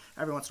officers.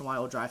 Every once in a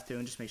while will drive through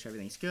and just make sure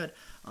everything's good.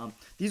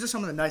 These are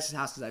some of the nicest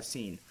houses I've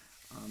seen,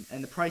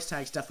 and the price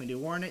tags definitely do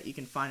warrant it. You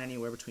can find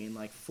anywhere between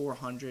like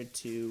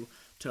 $400,000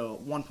 to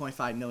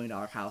 $1.5 million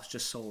house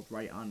just sold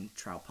right on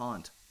Trout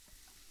Pond.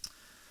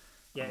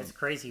 Yeah, it's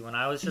crazy. When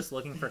I was just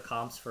looking for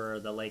comps for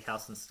the lake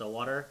house in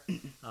Stillwater,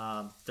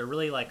 there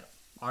really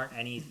aren't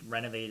any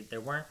renovated. There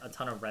weren't a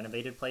ton of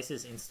renovated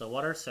places in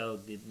Stillwater. So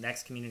the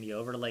next community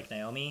over to Lake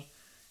Naomi,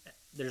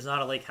 there's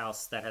not a lake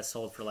house that has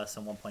sold for less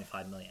than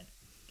 $1.5 million,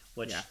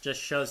 which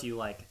just shows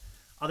you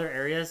other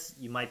areas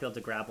you might be able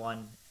to grab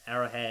one.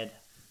 Arrowhead,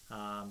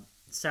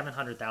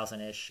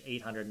 700,000-ish,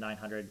 800,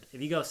 900.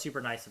 If you go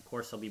super nice, of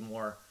course there'll be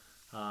more.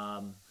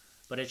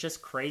 But it's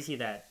just crazy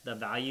that the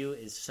value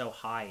is so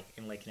high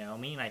in Lake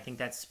Naomi, and I think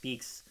that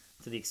speaks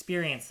to the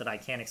experience that I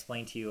can't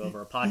explain to you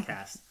over a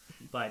podcast.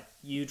 But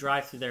you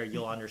drive through there,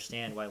 you'll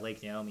understand why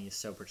Lake Naomi is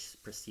so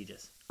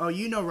prestigious. Oh,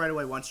 right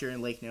away once you're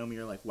in Lake Naomi,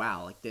 you're like,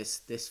 wow, this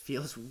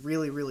feels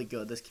really, really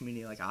good. This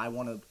community, I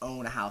want to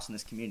own a house in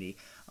this community.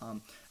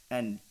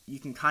 And you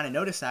can kind of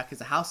notice that because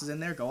the houses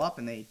in there go up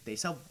and they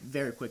sell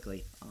very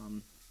quickly.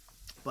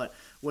 But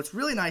what's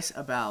really nice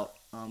about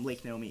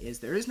Lake Naomi is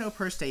there is no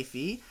per stay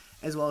fee,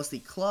 as well as the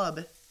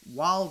club,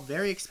 while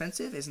very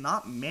expensive, is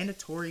not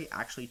mandatory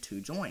actually to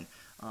join.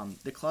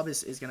 The club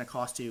is going to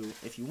cost you,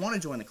 if you want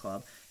to join the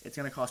club, it's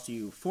going to cost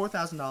you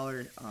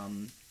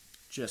 $4,000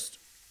 just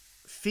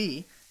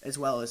fee, as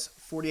well as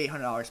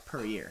 $4,800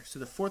 per year. So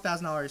the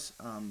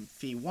 $4,000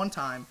 fee one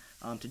time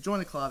to join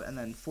the club, and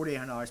then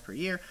 $4,800 per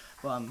year.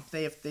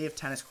 They have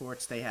tennis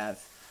courts, they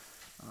have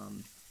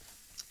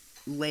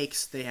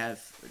lakes, they have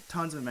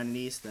tons of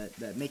amenities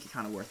that make it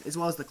kind of worth it, as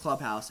well as the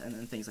clubhouse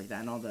and things like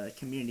that, and all the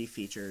community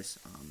features.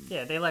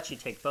 Yeah, they let you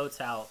take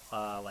boats out,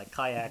 like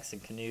kayaks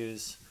and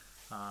canoes.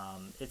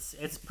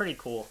 It's pretty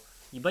cool.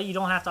 But you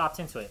don't have to opt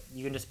into it.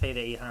 You can just pay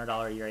the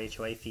 $800 a year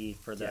HOA fee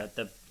for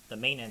the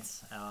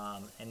maintenance,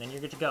 and then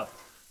you're good to go.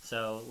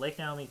 So Lake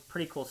Naomi,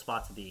 pretty cool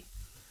spot to be.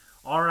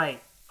 All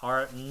right,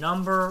 our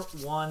number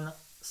one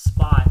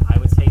spot, I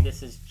would say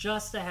this is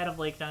just ahead of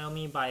Lake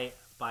Naomi by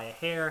a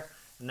hair,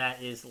 and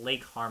that is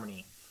Lake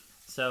Harmony.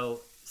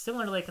 So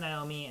similar to Lake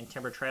Naomi and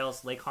Timber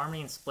Trails, Lake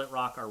Harmony and Split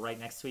Rock are right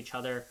next to each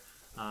other.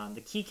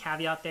 The key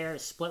caveat there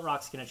is Split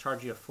Rock's going to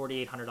charge you a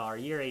 $4,800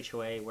 a year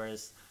HOA,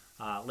 whereas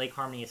Lake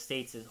Harmony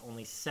Estates is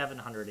only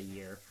 $700 a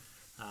year.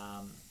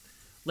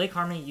 Lake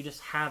Harmony, you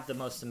just have the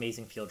most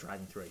amazing feel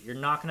driving through it. You're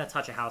not going to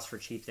touch a house for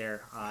cheap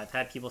there. I've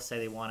had people say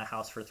they want a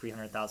house for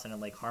 $300,000 in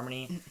Lake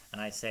Harmony, and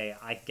I say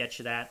I can get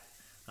you that.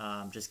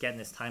 Just get in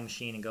this time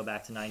machine and go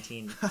back to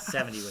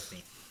 1970 with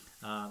me.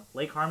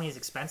 Lake Harmony is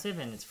expensive,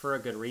 and it's for a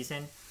good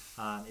reason.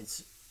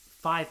 It's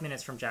 5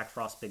 minutes from Jack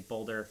Frost Big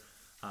Boulder,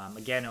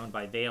 again owned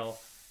by Vail,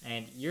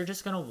 and you're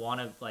just going to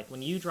want to, like,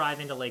 when you drive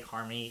into Lake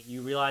Harmony,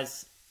 you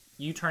realize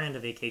you turn into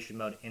vacation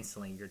mode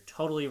instantly. You're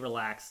totally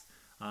relaxed.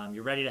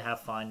 You're ready to have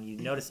fun. You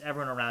notice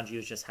everyone around you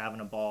is just having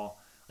a ball.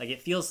 Like,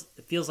 it feels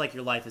like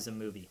your life is a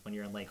movie when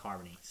you're in Lake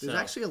Harmony. There's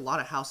actually a lot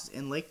of houses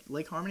in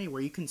Lake Harmony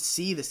where you can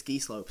see the ski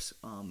slopes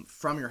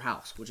from your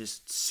house, which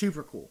is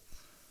super cool.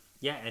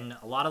 Yeah, and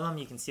a lot of them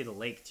you can see the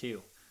lake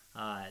too.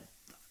 I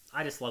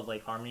just love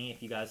Lake Harmony.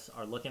 If you guys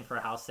are looking for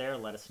a house there,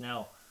 let us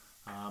know.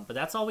 But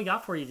that's all we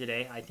got for you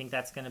today. I think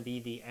that's going to be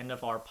the end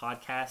of our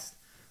podcast.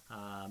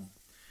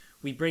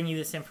 We bring you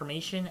this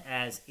information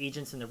as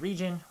agents in the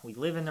region. We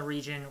live in the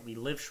region. We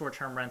live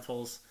short-term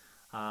rentals.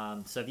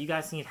 So if you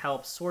guys need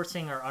help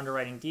sourcing or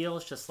underwriting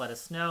deals, just let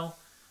us know.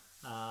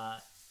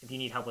 If you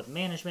need help with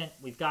management,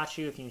 we've got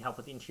you. If you need help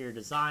with interior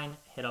design,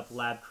 hit up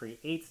Lab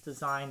Creates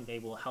Design. They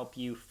will help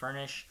you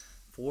furnish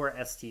for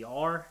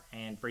STR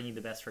and bring you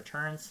the best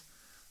returns.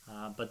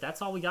 But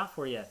that's all we got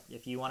for you.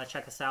 If you want to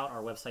check us out,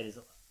 our website is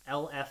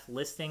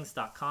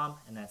lflistings.com,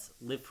 and that's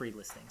Live Free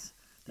Listings.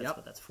 That's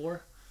what that's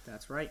for.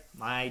 That's right.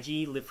 My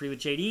IG, Live Free with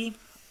JD.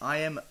 I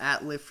am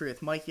at Live Free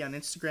with Mikey on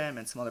Instagram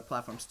and some other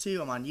platforms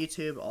too. I'm on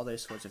YouTube, all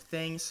those sorts of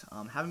things.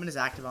 Haven't been as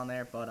active on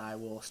there, but I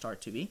will start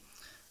to be.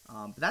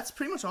 But that's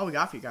pretty much all we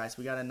got for you guys.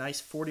 We got a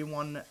nice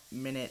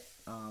 41-minute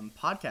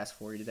podcast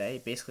for you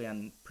today, basically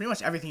on pretty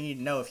much everything you need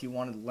to know if you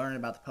want to learn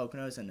about the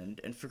Poconos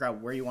and figure out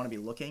where you want to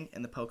be looking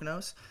in the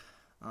Poconos.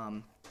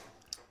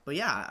 But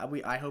yeah,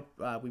 I hope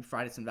we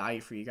provided some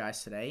value for you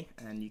guys today,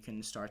 and you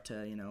can start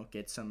to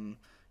get some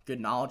good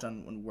knowledge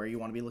on where you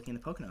want to be looking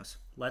in the Poconos.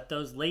 Let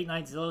those late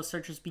night Zillow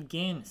searches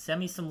begin.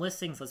 Send me some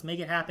listings. Let's make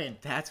it happen.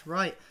 That's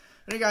right.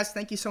 Anyway, guys,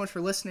 thank you so much for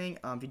listening.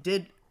 If you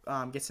did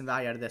get some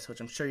value out of this,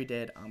 which I'm sure you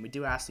did, we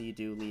do ask that you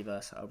do leave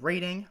us a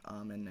rating,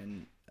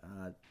 and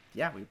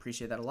we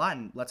appreciate that a lot,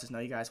 and lets us know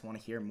you guys want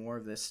to hear more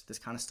of this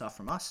kind of stuff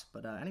from us.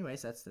 But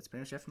anyways, that's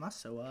pretty much it from us.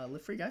 So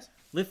live free, guys.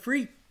 Live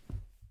free.